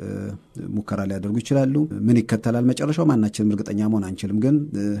የመከላከል ሙከራ ሊያደርጉ ይችላሉ። ምን ይከተላል መጨረሻው ማናችንም እርግጠኛ መሆን አንችልም። ግን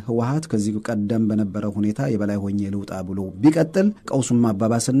ህወሓት ከዚህ ቀደም በነበረው ሁኔታ የበላይ ሆኜ ልውጣ ብሎ ቢቀጥል ቀውሱን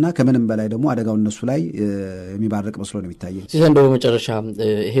ማባባስና ከምንም በላይ ደግሞ አደጋው እነሱ ላይ የሚባርቅ መስሎ ነው የሚታየኝ። ሲሰንደው በመጨረሻ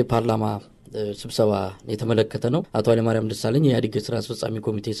ይሄ ፓርላማ ስብሰባ የተመለከተ ነው። አቶ ኃይለማርያም ደሳለኝ የኢህአዴግ ስራ አስፈጻሚ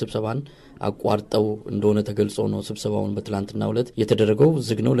ኮሚቴ ስብሰባን አቋርጠው እንደሆነ ተገልጾ ነው ስብሰባውን በትላንትናው ዕለት የተደረገው።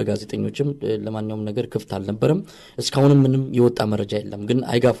 ዝግ ነው፣ ለጋዜጠኞችም ለማንኛውም ነገር ክፍት አልነበረም። እስካሁንም ምንም የወጣ መረጃ የለም። ግን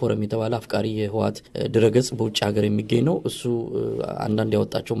አይጋ ፎረም የተባለ አፍቃሪ የህወሓት ድረገጽ በውጭ ሀገር የሚገኝ ነው። እሱ አንዳንድ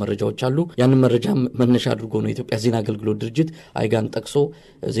ያወጣቸው መረጃዎች አሉ። ያንን መረጃ መነሻ አድርጎ ነው የኢትዮጵያ ዜና አገልግሎት ድርጅት አይጋን ጠቅሶ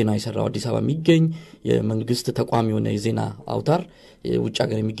ዜና የሰራው። አዲስ አበባ የሚገኝ የመንግስት ተቋም የሆነ የዜና አውታር ውጭ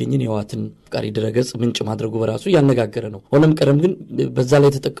ሀገር የሚገኝን የህወሓትን አፍቃሪ ድረገጽ ምንጭ ማድረጉ በራሱ ያነጋገረ ነው። ሆነም ቀረም ግን በዛ ላይ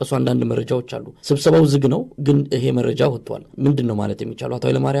የተጠቀሱ አንዳንድ መረጃዎች አሉ። ስብሰባው ዝግ ነው፣ ግን ይሄ መረጃ ወጥቷል። ምንድን ነው ማለት የሚቻለው? አቶ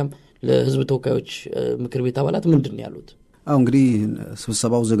ኃይለማርያም ለህዝብ ተወካዮች ምክር ቤት አባላት ምንድን ነው ያሉት? እንግዲህ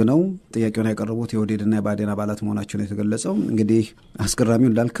ስብሰባው ዝግ ነው። ጥያቄውን ያቀረቡት የኦህዴድና የብአዴን አባላት መሆናቸውን የተገለጸው። እንግዲህ አስገራሚው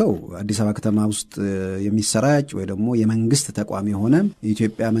እንዳልከው አዲስ አበባ ከተማ ውስጥ የሚሰራጭ ወይ ደግሞ የመንግስት ተቋም የሆነ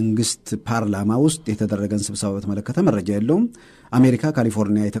የኢትዮጵያ መንግስት ፓርላማ ውስጥ የተደረገን ስብሰባ በተመለከተ መረጃ የለውም። አሜሪካ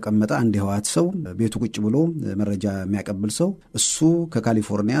ካሊፎርኒያ የተቀመጠ አንድ የህወሓት ሰው ቤቱ ቁጭ ብሎ መረጃ የሚያቀብል ሰው እሱ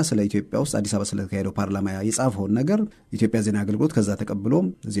ከካሊፎርኒያ ስለ ኢትዮጵያ ውስጥ አዲስ አበባ ስለተካሄደው ፓርላማ የጻፈውን ነገር ኢትዮጵያ ዜና አገልግሎት ከዛ ተቀብሎ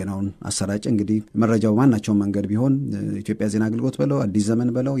ዜናውን አሰራጨ። እንግዲህ መረጃው ማናቸውም መንገድ ቢሆን ኢትዮጵያ ዜና አገልግሎት በለው አዲስ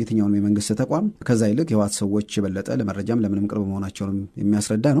ዘመን በለው የትኛውንም የመንግስት ተቋም ከዛ ይልቅ የህወሓት ሰዎች የበለጠ ለመረጃም ለምንም ቅርብ መሆናቸውን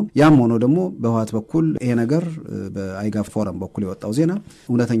የሚያስረዳ ነው። ያም ሆኖ ደግሞ በህወሓት በኩል ይሄ ነገር በአይጋ ፎረም በኩል የወጣው ዜና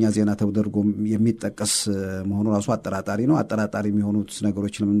እውነተኛ ዜና ተደርጎ የሚጠቀስ መሆኑ ራሱ አጠራጣሪ ነው። አጠራጣሪ አጠራጣሪ የሚሆኑት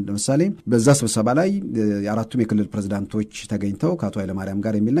ነገሮች ለምሳሌ በዛ ስብሰባ ላይ የአራቱም የክልል ፕሬዝዳንቶች ተገኝተው ከአቶ ኃይለማርያም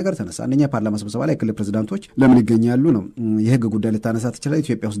ጋር የሚል ነገር ተነሳ። አንደኛ ፓርላማ ስብሰባ ላይ የክልል ፕሬዝዳንቶች ለምን ይገኛሉ ነው። የህግ ጉዳይ ልታነሳ ትችላለህ።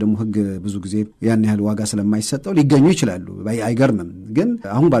 ኢትዮጵያ ውስጥ ደግሞ ህግ ብዙ ጊዜ ያን ያህል ዋጋ ስለማይሰጠው ሊገኙ ይችላሉ። አይገርምም። ግን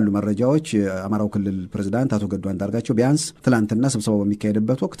አሁን ባሉ መረጃዎች የአማራው ክልል ፕሬዝዳንት አቶ ገዱ አንዳርጋቸው ቢያንስ ትላንትና ስብሰባው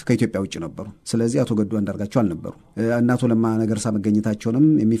በሚካሄድበት ወቅት ከኢትዮጵያ ውጭ ነበሩ። ስለዚህ አቶ ገዱ አንዳርጋቸው አልነበሩ። አቶ ለማ ነገርሳ መገኘታቸውንም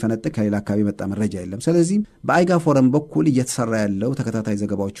የሚፈነጥቅ ከሌላ አካባቢ መጣ መረጃ የለም። ስለዚህ በአይጋ ፎረም በኩል እየተሰራ ያለው ተከታታይ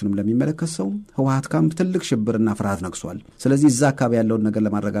ዘገባዎችንም ለሚመለከት ሰው ህወሓት ካምፕ ትልቅ ሽብርና ፍርሃት ነግሷል። ስለዚህ እዛ አካባቢ ያለውን ነገር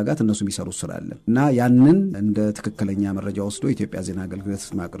ለማረጋጋት እነሱ የሚሰሩት ስራ አለ እና ያንን እንደ ትክክለኛ መረጃ ወስዶ ኢትዮጵያ ዜና አገልግሎት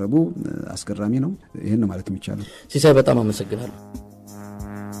ማቅረቡ አስገራሚ ነው። ይሄን ማለት የሚቻለው። ሲሳይ በጣም አመሰግናለሁ።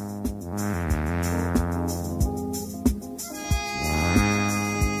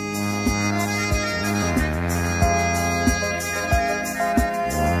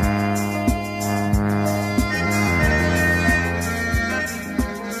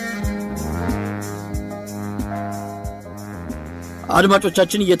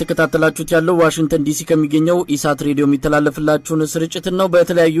 አድማጮቻችን እየተከታተላችሁት ያለው ዋሽንግተን ዲሲ ከሚገኘው ኢሳት ሬዲዮ የሚተላለፍላችሁን ስርጭት ነው።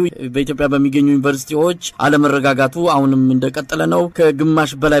 በተለያዩ በኢትዮጵያ በሚገኙ ዩኒቨርሲቲዎች አለመረጋጋቱ አሁንም እንደቀጠለ ነው።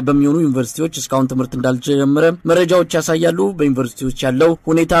 ከግማሽ በላይ በሚሆኑ ዩኒቨርሲቲዎች እስካሁን ትምህርት እንዳልጀመረ መረጃዎች ያሳያሉ። በዩኒቨርሲቲዎች ያለው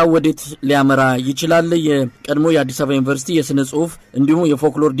ሁኔታ ወዴት ሊያመራ ይችላል? የቀድሞ የአዲስ አበባ ዩኒቨርሲቲ የስነ ጽሁፍ እንዲሁም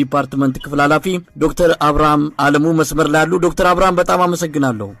የፎክሎር ዲፓርትመንት ክፍል ኃላፊ ዶክተር አብርሃም አለሙ መስመር ላይ ያሉ። ዶክተር አብርሃም በጣም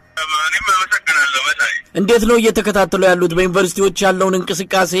አመሰግናለሁ። እንዴት ነው እየተከታተሉ ያሉት? በዩኒቨርሲቲዎች ያለውን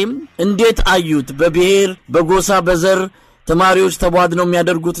እንቅስቃሴ እንዴት አዩት? በብሔር በጎሳ በዘር ተማሪዎች ተቧድነው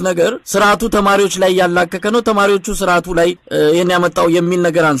የሚያደርጉት ነገር ስርዓቱ ተማሪዎች ላይ ያላከከ ነው። ተማሪዎቹ ስርዓቱ ላይ ይሄን ያመጣው የሚል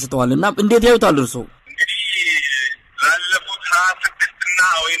ነገር አንስተዋልና እንዴት ያዩታል እርሶ? እንግዲህ ላለፉት 26 እና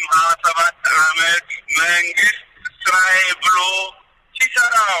ወይም 27 ዓመት መንግስት ስራዬ ብሎ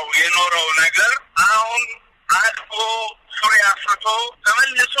ሲሰራው የኖረው ነገር አሁን አጥፎ ፍሬ አፍርቶ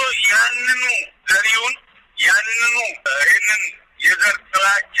ተመልሶ ያንኑ ዘሪውን ያንኑ ይህንን የዘር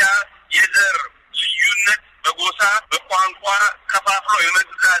ጥላቻ የዘር ልዩነት በጎሳ በቋንቋ ከፋፍሎ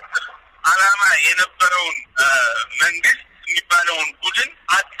የመግዛት ዓላማ የነበረውን መንግስት የሚባለውን ቡድን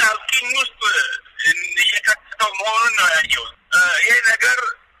አጣብቂኝ ውስጥ እየከተተው መሆኑን ነው ያየው። ይሄ ነገር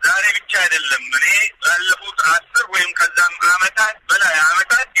ዛሬ ብቻ አይደለም። እኔ ላለፉት 10 ወይም ከዛም ዓመታት በላይ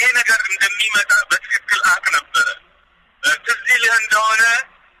ዓመታት ይሄ ነገር እንደሚመጣ በትክክል አቅ ነበረ። ትዝ ይልህ እንደሆነ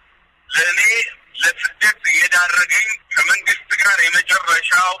ለእኔ ለስደት የዳረገኝ ከመንግስት ጋር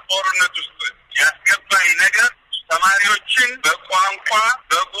የመጨረሻው ጦርነት ውስጥ ያስገባኝ ነገር ተማሪዎችን በቋንቋ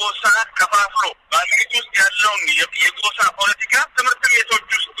በጎሳ ከፋፍሎ በአገሪቱ ውስጥ ያለውን የጎሳ ፖለቲካ ትምህርት ቤቶች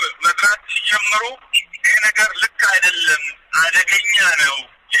ውስጥ መዝራት ሲጀምሩ ይሄ ነገር ልክ አይደለም፣ አደገኛ ነው፣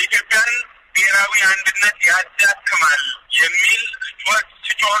 የኢትዮጵያን ብሔራዊ አንድነት ያዳክማል የሚል ጩኸት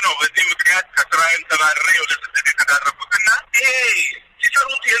ሲጮህ ነው። በዚህ ምክንያት ከስራዬም ተባረሬ ወደ ስደት የተዳረኩትና ይሄ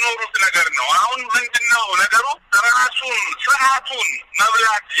ሲሰሩት የኖሩት ነገር ነው። አሁን ምንድነው ነገሩ? ራሱን ስርዓቱን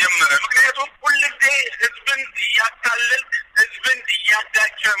መብላት ጀመረ። ምክንያቱም ሁልጊዜ ህዝብን እያታለልክ ህዝብን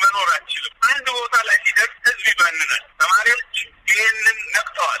እያዳቸ መኖር አትችልም። አንድ ቦታ ላይ ሲደርስ ህዝብ ይባንናል። ተማሪዎች ይህንን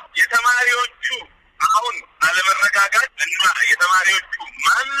ነቅተዋል። የተማሪዎቹ አሁን አለመረጋጋት እና የተማሪዎቹ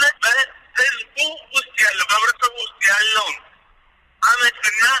ማመት በህዝቡ ውስጥ ያለው በህብረተሰቡ ውስጥ ያለውን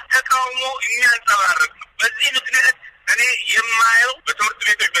አመፅና ተቃውሞ የሚያንጸባርቅ ነው። በዚህ ምክንያት እኔ የማየው በትምህርት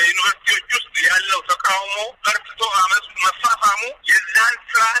ቤቶች በዩኒቨርሲቲዎች ውስጥ ያለው ተቃውሞ በርትቶ አመፁ መፋፋሙ የዛን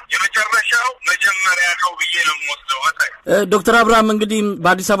ስርዓት የመጨረሻው መጀመሪያ ነው ብዬ ነው የምወስደው። ዶክተር አብርሃም እንግዲህ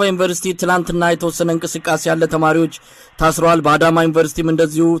በአዲስ አበባ ዩኒቨርሲቲ ትላንትና የተወሰነ እንቅስቃሴ ያለ ተማሪዎች ታስረዋል። በአዳማ ዩኒቨርሲቲም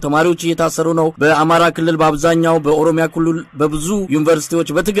እንደዚሁ ተማሪዎች እየታሰሩ ነው። በአማራ ክልል በአብዛኛው በኦሮሚያ ክልል በብዙ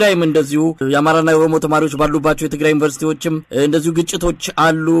ዩኒቨርሲቲዎች በትግራይም እንደዚሁ የአማራና የኦሮሞ ተማሪዎች ባሉባቸው የትግራይ ዩኒቨርሲቲዎችም እንደዚሁ ግጭቶች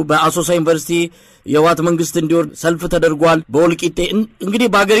አሉ። በአሶሳ ዩኒቨርሲቲ የህወሓት መንግስት እንዲወርድ ሰልፍ ተደርጓል። በወልቂጤ እንግዲህ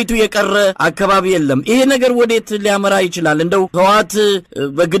በአገሪቱ የቀረ አካባቢ የለም። ይሄ ነገር ወዴት ሊያመራ ይችላል? እንደው ህወሓት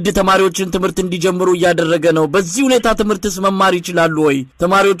በግድ ተማሪዎችን ትምህርት እንዲጀምሩ እያደረገ ነው። በዚህ ሁኔታ ትምህርትስ መማር ይችላሉ ወይ?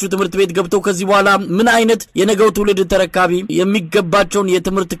 ተማሪዎቹ ትምህርት ቤት ገብተው ከዚህ በኋላ ምን አይነት የነገው ትውልድ ተረካቢ የሚገባቸውን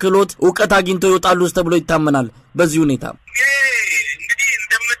የትምህርት ክህሎት ዕውቀት አግኝተው ይወጣሉ ተብሎ ይታመናል? በዚህ ሁኔታ እንግዲህ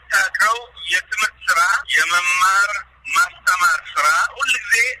እንደምታውቀው የትምህርት ስራ የመማር ማስተማር ስራ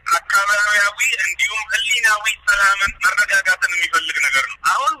ሁልጊዜ አካባቢያዊ እንዲሁም ህሊናዊ ሰላምን መረጋጋትን የሚፈልግ ነገር ነው።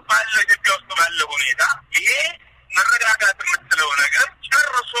 አሁን ባለው ኢትዮጵያ ውስጥ ባለው ሁኔታ ይሄ መረጋጋት የምትለው ነገር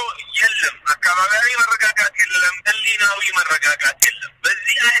ጨርሶ የለም። አካባቢያዊ መረጋጋት የለም፣ ህሊናዊ መረጋጋት የለም።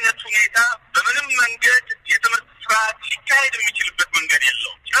 በዚህ አይነት ሁኔታ በምንም መንገድ የትምህርት ስርዓት ሊካሄድ የሚችልበት መንገድ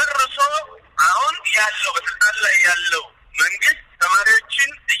የለው። ጨርሶ አሁን ያለው በስልጣን ላይ ያለው መንግስት ተማሪዎችን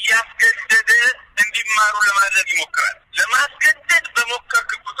እያስገደደ እንዲማሩ ለማድረግ ይሞክራል። ለማስገደድ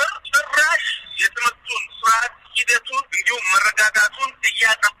በሞከርክ ቁጥር ጭራሽ የትምህርቱን ስርዓት ሂደቱን እንዲሁም መረጋ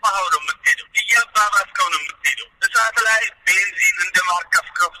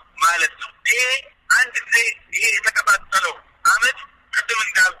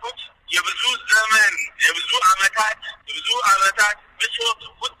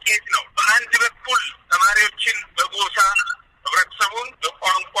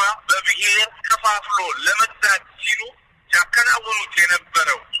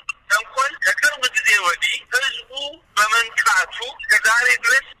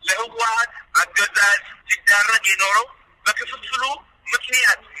ለህወሓት አገዛዝ ሲዳረግ የኖረው በክፍፍሉ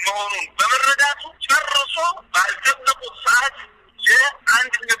ምክንያት መሆኑን በመረዳቱ ጨርሶ ባልጠበቁት ሰዓት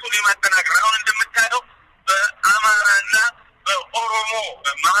የአንድነቱን የማጠናከር አሁን እንደምታየው በአማራና በኦሮሞ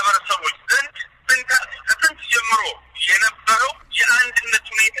ማህበረሰቦች ዘንድ ከጥንት ጀምሮ የነበረው የአንድነት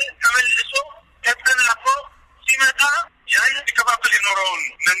ሁኔታ ተመልሶ ተጠናክሮ ሲመጣ ያን ሲከፋፈል የኖረውን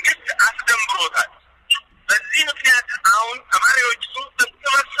መንግስት አስደንብሮታል። በዚህ ምክንያት አሁን ተማሪዎቹ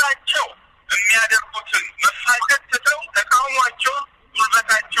በርሳቸው የሚያደርጉትን መፋጨት ትተው ተቃውሟቸውን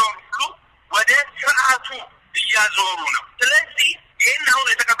ጉልበታቸውን ሁሉ ወደ ስርዓቱ እያዞሩ ነው። ስለዚህ ይህን አሁን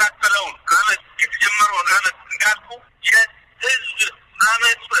የተከታተለውን አመት የተጀመረውን አመት እንዳልኩ የህዝብ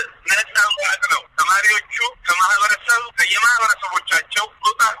አመት ነጸብራቅ ነው። ተማሪዎቹ ከየማህበረሰቦቻቸው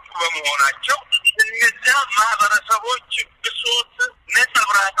ቁጣጡ በመሆናቸው እነዚያ ማህበረሰቦች ብሶት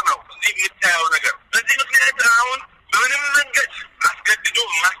ነጸብራቅ ነው እዚህ የምታየው ነገር። በዚህ ምክንያት አሁን በምንም መንገድ አስገድዶ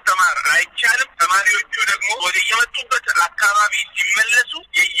ማስተማር አይቻልም። ተማሪዎቹ ደግሞ ወደ የመጡበት አካባቢ ሲመለሱ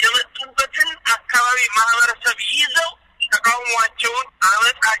የየመጡበትን አካባቢ ማህበረሰብ ይዘው ተቃውሟቸውን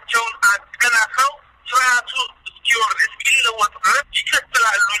አመጣቸውን አጠናክረው ስርዓቱ እስኪወርድ እስኪለወጥ ድረስ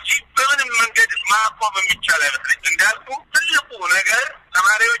ይቀጥላሉ እንጂ በምንም መንገድ ማቆም የሚቻል አይመስለኝም። እንዳልኩ ትልቁ ነገር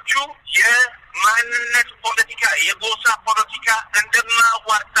ተማሪዎቹ የማንነት ፖለቲካ የጎሳ ፖለቲካ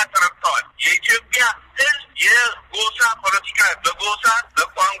እንደማዋጣ ተረድተዋል። የኢትዮጵያ ህዝብ የጎሳ ፖለቲካ በጎሳ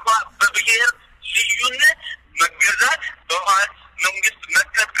በቋንቋ በብሔር ልዩነት መገዛት በህወሓት መንግስት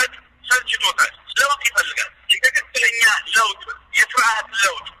መቀጥቀጥ ሰልችቶታል። ለውጥ ይፈልጋል። ትክክለኛ ለውጥ፣ የስርዓት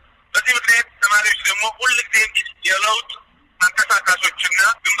ለውጥ። በዚህ ምክንያት ተማሪዎች ደግሞ ሁልጊዜም የለውጥ አንቀሳቃሾችና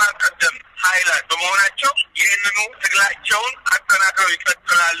ግንባር ቀደም ኃይላት በመሆናቸው ይህንኑ ትግላቸውን አጠናክረው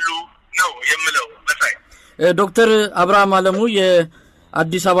ይቀጥላሉ ነው የምለው። መሳይ ዶክተር አብርሃም አለሙ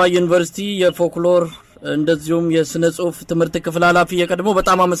የአዲስ አበባ ዩኒቨርሲቲ የፎክሎር እንደዚሁም የስነ ጽሁፍ ትምህርት ክፍል ኃላፊ የቀድሞ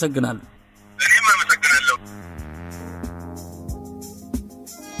በጣም አመሰግናለሁ። እኔም አመሰግናለሁ።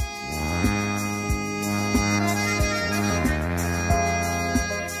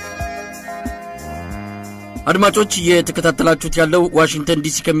 አድማጮች የተከታተላችሁት ያለው ዋሽንግተን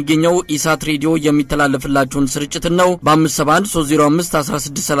ዲሲ ከሚገኘው ኢሳት ሬዲዮ የሚተላለፍላችሁን ስርጭት ነው። በ571 305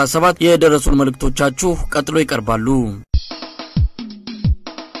 1637 የደረሱን መልእክቶቻችሁ ቀጥሎ ይቀርባሉ።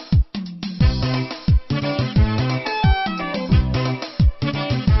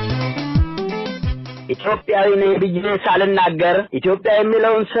 ኢትዮጵያዊ ነኝ ብዬ ሳልናገር ኢትዮጵያ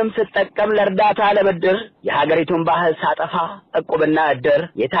የሚለውን ስም ስጠቀም ለእርዳታ ለብድር የሀገሪቱን ባህል ሳጠፋ ዕቁብና እድር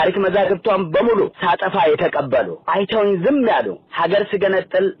የታሪክ መዛግብቷን በሙሉ ሳጠፋ የተቀበሉ አይተውኝ ዝም ያሉ ሀገር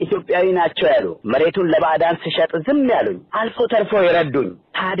ስገነጥል ኢትዮጵያዊ ናቸው ያሉ መሬቱን ለባዕዳን ስሸጥ ዝም ያሉኝ አልፎ ተርፎ ይረዱኝ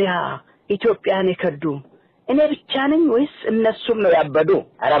ታዲያ ኢትዮጵያን የከዱ እኔ ብቻ ነኝ ወይስ እነሱም ነው ያበዱ?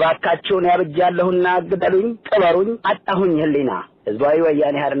 ኧረ እባካችሁን ያብጃለሁና ግደሉኝ ቅበሩኝ አጣሁኝ ህሊና ህዝባዊ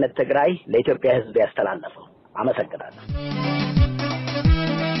ወያኔ ሓርነት ትግራይ ለኢትዮጵያ ህዝብ ያስተላለፈው። አመሰግናለሁ።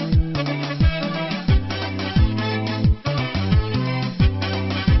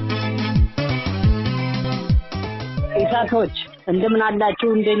 ኢሳቶች እንደምን አላችሁ?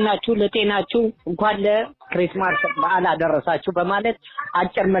 እንደናችሁ? ለጤናችሁ እንኳን ለክሪስማስ በዓል አደረሳችሁ በማለት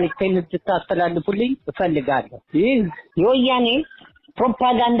አጭር መልእክቴን እንድታስተላልፉልኝ እፈልጋለሁ። ይህ የወያኔ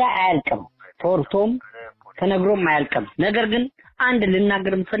ፕሮፓጋንዳ አያልቅም፣ ፎርቶም ተነግሮም አያልቅም። ነገር ግን አንድ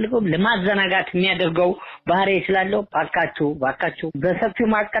ልናገር የምፈልገው ለማዘናጋት የሚያደርገው ባህሪ ስላለው ባካችሁ በሰፊው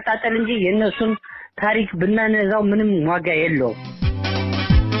ማቀጣጠል እንጂ የነሱን ታሪክ ብናነዛው ምንም ዋጋ የለውም።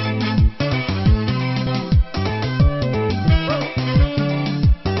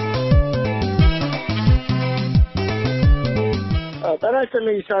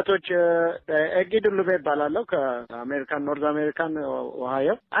 ተራስተልኝ ኢሳቶች ኤጊዱልቤ ይባላለሁ ከአሜሪካን ኖርዝ አሜሪካን ኦሃዮ።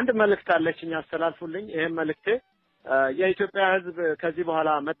 አንድ መልእክት አለችኝ አስተላልፉልኝ። ይሄን መልእክቴ የኢትዮጵያ ህዝብ ከዚህ በኋላ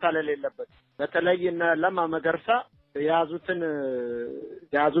መታለል የለበት። በተለይ እነ ለማ መገርሳ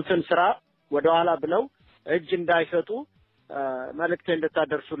የያዙትን ስራ ወደ ኋላ ብለው እጅ እንዳይሰጡ መልእክቴ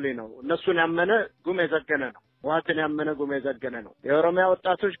እንድታደርሱልኝ ነው። እነሱን ያመነ ጉም የዘገነ ነው። ህወሓትን ያመነ ጉም የዘገነ ነው። የኦሮሚያ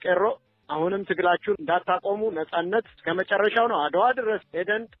ወጣቶች ቀሮ አሁንም ትግላችሁን እንዳታቆሙ ነጻነት ከመጨረሻው ነው። አድዋ ድረስ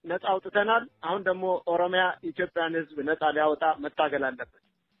ሄደን ነጻ አውጥተናል። አሁን ደግሞ ኦሮሚያ ኢትዮጵያን ህዝብ ነጻ ሊያወጣ መታገል አለበት።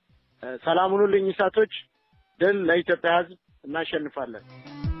 ሰላም ሁኑልኝ ኢሳቶች። ድል ለኢትዮጵያ ህዝብ። እናሸንፋለን።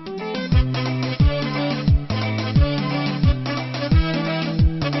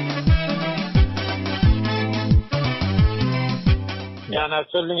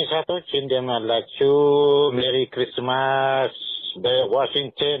 ያናችሁልኝ ኢሳቶች እንደምን አላችሁ? ሜሪ ክሪስማስ።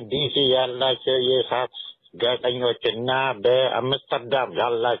 በዋሽንግተን ዲሲ ያላችሁ የኢሳት ጋዜጠኞችና በአምስተርዳም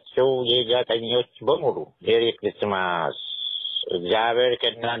ያላችሁ የጋዜጠኞች በሙሉ ሜሪ ክሪስማስ። እግዚአብሔር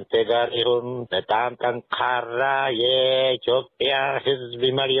ከእናንተ ጋር ይሁን። በጣም ጠንካራ የኢትዮጵያ ሕዝብ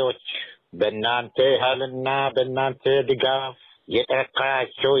መሪዎች በእናንተ ኃይልና በእናንተ ድጋፍ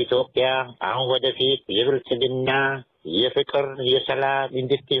የጠነከራቸው ኢትዮጵያ አሁን ወደፊት የብልጽግና የፍቅር የሰላም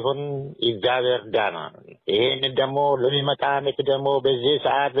እንድትሆን እግዚአብሔር ዳና። ይሄን ደግሞ ለሚመጣ ዓመት ደግሞ በዚህ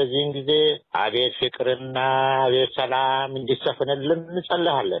ሰዓት በዚህ ጊዜ አቤት ፍቅርና አቤት ሰላም እንዲሰፍንልን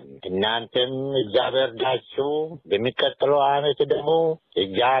እንጸልያለን። እናንተም እግዚአብሔር ዳችሁ በሚቀጥለው ዓመት ደግሞ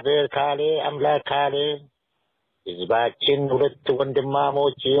እግዚአብሔር ካለ አምላክ ካለ ህዝባችን ሁለት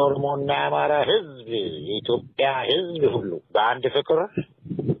ወንድማሞች የኦሮሞና የአማራ ህዝብ የኢትዮጵያ ህዝብ ሁሉ በአንድ ፍቅር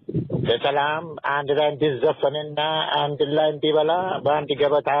በሰላም አንድ ላይ እንዲዘፈንና አንድ ላይ እንዲበላ በአንድ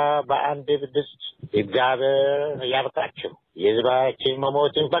ገበታ በአንድ ድስት እግዚአብሔር ያብቃችሁ። የህዝባችን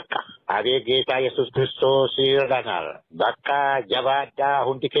መሞትን በቃ አቤት ጌታ ኢየሱስ ክርስቶስ ይረዳናል። በቃ ጀባዳ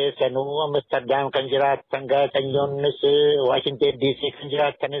ሁንዲ ከሰኑ አምስተርዳም ከንጅራት ተንጋጠኞንስ ዋሽንግተን ዲሲ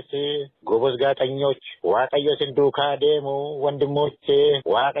ከንጅራተንስ ጎበዝ ጋጠኞች ዋቀዮ ስንዱካ ደሙ ወንድሞቼ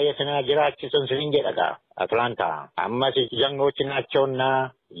ዋቀዮ ስናጅራችሁን ስንጀጠቃ አትላንታ አማሲ ጀንጎች ናቸውና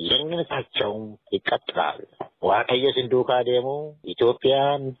የእምነታቸው ይቀጥላል። ዋቀዮ ስንዱካ ደሙ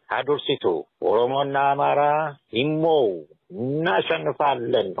ኢትዮጵያን አዱርሲቱ ኦሮሞና አማራ ይሞው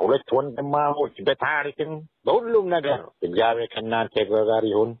እናሸንፋለን። ሁለት ወንድማሞች በታሪክም በሁሉም ነገር እግዚአብሔር ከእናንተ ጋር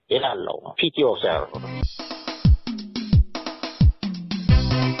ይሁን ይላለው ፒቲኦ ሰር።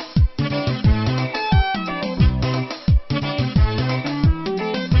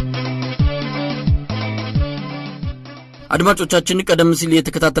 አድማጮቻችን ቀደም ሲል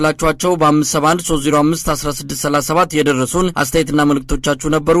የተከታተላችኋቸው በ571-305-1637 የደረሱን አስተያየትና መልእክቶቻችሁ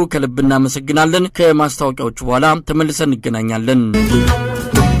ነበሩ። ከልብ እናመሰግናለን። ከማስታወቂያዎቹ በኋላ ተመልሰን እንገናኛለን።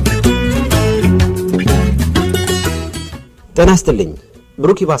 ጤና ይስጥልኝ።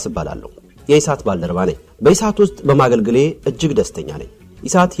 ብሩክ ይባስ እባላለሁ። የኢሳት ባልደረባ ነኝ። በኢሳት ውስጥ በማገልገሌ እጅግ ደስተኛ ነኝ።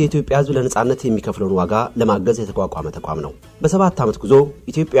 ኢሳት የኢትዮጵያ ሕዝብ ለነጻነት የሚከፍለውን ዋጋ ለማገዝ የተቋቋመ ተቋም ነው። በ7 ዓመት ጉዞ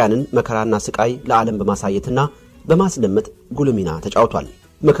ኢትዮጵያውያንን መከራና ስቃይ ለዓለም በማሳየትና በማስደመጥ ጉልህ ሚና ተጫውቷል።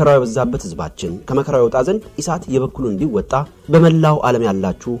 መከራው የበዛበት ህዝባችን ከመከራው ይወጣ ዘንድ ኢሳት የበኩሉን እንዲወጣ በመላው ዓለም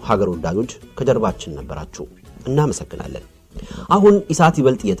ያላችሁ ሀገር ወዳጆች ከጀርባችን ነበራችሁ። እናመሰግናለን። አሁን ኢሳት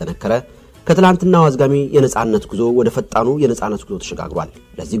ይበልጥ እየተነከረ ከትላንትናው አዝጋሚ የነጻነት ጉዞ ወደ ፈጣኑ የነጻነት ጉዞ ተሸጋግሯል።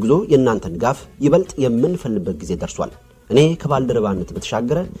 ለዚህ ጉዞ የእናንተን ድጋፍ ይበልጥ የምንፈልግበት ጊዜ ደርሷል። እኔ ከባልደረባነት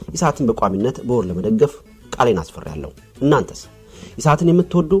በተሻገረ ኢሳትን በቋሚነት በወር ለመደገፍ ቃሌን አስፈራለሁ። እናንተስ ኢሳትን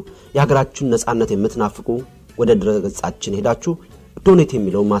የምትወዱ የሀገራችሁን ነጻነት የምትናፍቁ ወደ ድረገጻችን ሄዳችሁ ዶኔት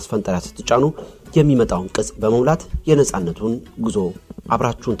የሚለው ማስፈንጠሪያ ስትጫኑ የሚመጣውን ቅጽ በመሙላት የነጻነቱን ጉዞ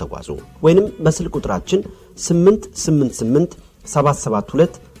አብራችሁን ተጓዙ። ወይንም በስልክ ቁጥራችን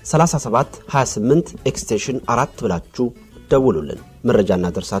 888-772-3728 ኤክስቴንሽን 4 ብላችሁ ደውሉልን። መረጃ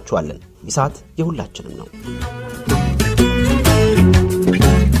እናደርሳችኋለን። ኢሳት የሁላችንም ነው።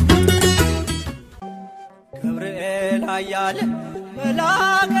 ገብርኤል አያለ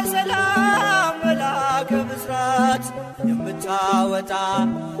መላከ ሰላም መላከ ብስራት የምታወጣ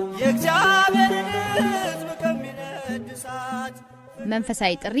የእግዚአብሔርን ሕዝብ ከሚነድ እሳት።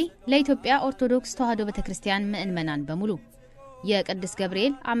 መንፈሳዊ ጥሪ ለኢትዮጵያ ኦርቶዶክስ ተዋሕዶ ቤተክርስቲያን ምእመናን በሙሉ። የቅዱስ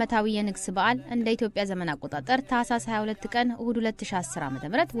ገብርኤል ዓመታዊ የንግስ በዓል እንደ ኢትዮጵያ ዘመን አቆጣጠር ታኅሳስ 22 ቀን እሁድ 2010 ዓ.ም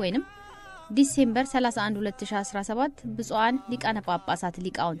ወይንም ዲሴምበር 31 2017 ብፁዓን ሊቃነ ጳጳሳት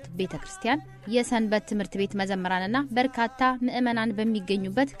ሊቃውንት ቤተክርስቲያን የሰንበት ትምህርት ቤት መዘምራንና በርካታ ምእመናን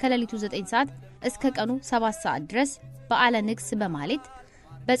በሚገኙበት ከሌሊቱ 9 ሰዓት እስከ ቀኑ 7 ሰዓት ድረስ በዓለ ንግስ በማለት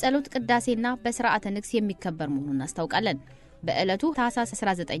በጸሎት ቅዳሴና በሥርዓተ ንግስ የሚከበር መሆኑን እናስታውቃለን። በዕለቱ ታኅሳስ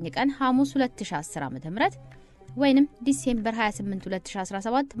 19 ቀን ሐሙስ 2010 ዓ.ም ወይንም ዲሴምበር 28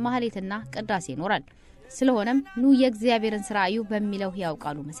 2017 ማህሌትና ቅዳሴ ይኖራል። ስለሆነም ኑ የእግዚአብሔርን ሥራዩ በሚለው ሕያው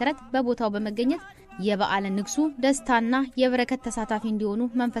ቃሉ መሰረት በቦታው በመገኘት የበዓለ ንግሱ ደስታና የበረከት ተሳታፊ እንዲሆኑ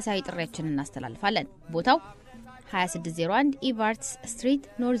መንፈሳዊ ጥሪያችንን እናስተላልፋለን። ቦታው 2601 ኢቫርትስ ስትሪት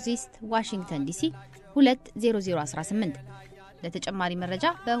ኖርዝ ኢስት ዋሽንግተን ዲሲ 20018። ለተጨማሪ መረጃ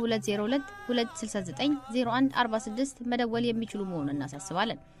በ202-269-0146 መደወል የሚችሉ መሆኑን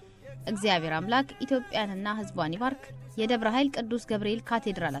እናሳስባለን። እግዚአብሔር አምላክ ኢትዮጵያንና ሕዝቧን ይባርክ። የደብረ ኃይል ቅዱስ ገብርኤል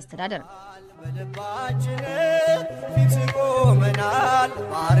ካቴድራል አስተዳደር በልባችን ፊት ቆመናል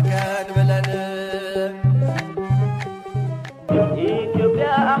ባርከን ብለን ኢትዮጵያ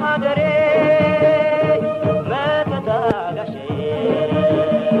ሀገሬ መከታጋሼ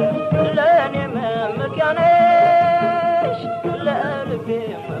ለእኔ መመኪያ ነሽ ለልቤ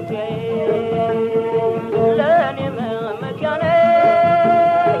መኩሪያዬ ለእኔ መመኪያ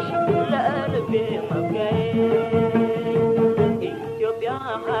ነሽ ለልቤ መኩሪያዬ ኢትዮጵያ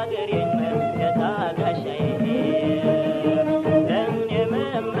ሀገሬ መከታጋሼ ለእኔ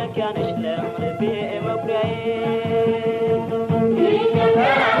መመኪያ ነሽ ለልቤ መኩሪያዬ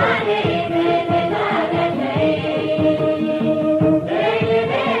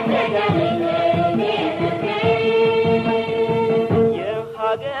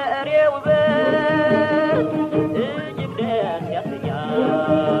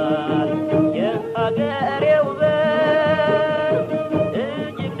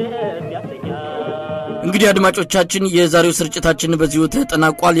እንግዲህ አድማጮቻችን የዛሬው ስርጭታችን በዚሁ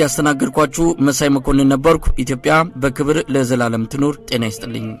ተጠናቋል። ያስተናገርኳችሁ መሳይ መኮንን ነበርኩ። ኢትዮጵያ በክብር ለዘላለም ትኑር። ጤና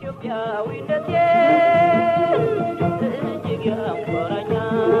ይስጥልኝ።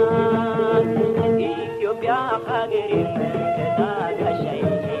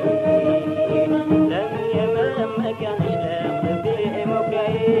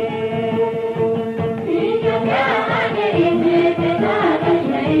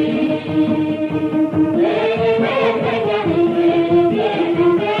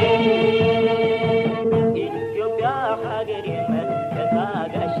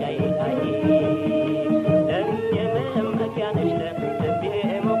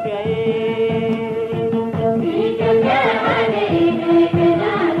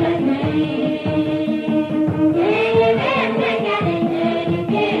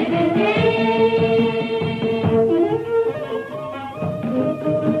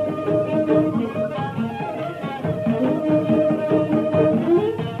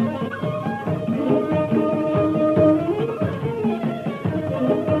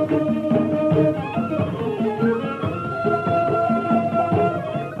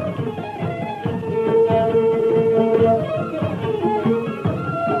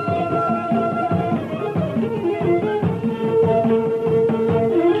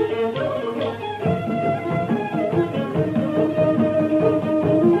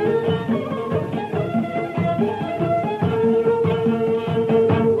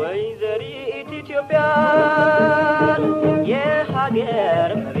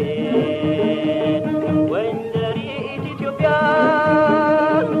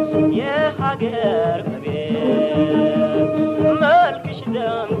 Yeah.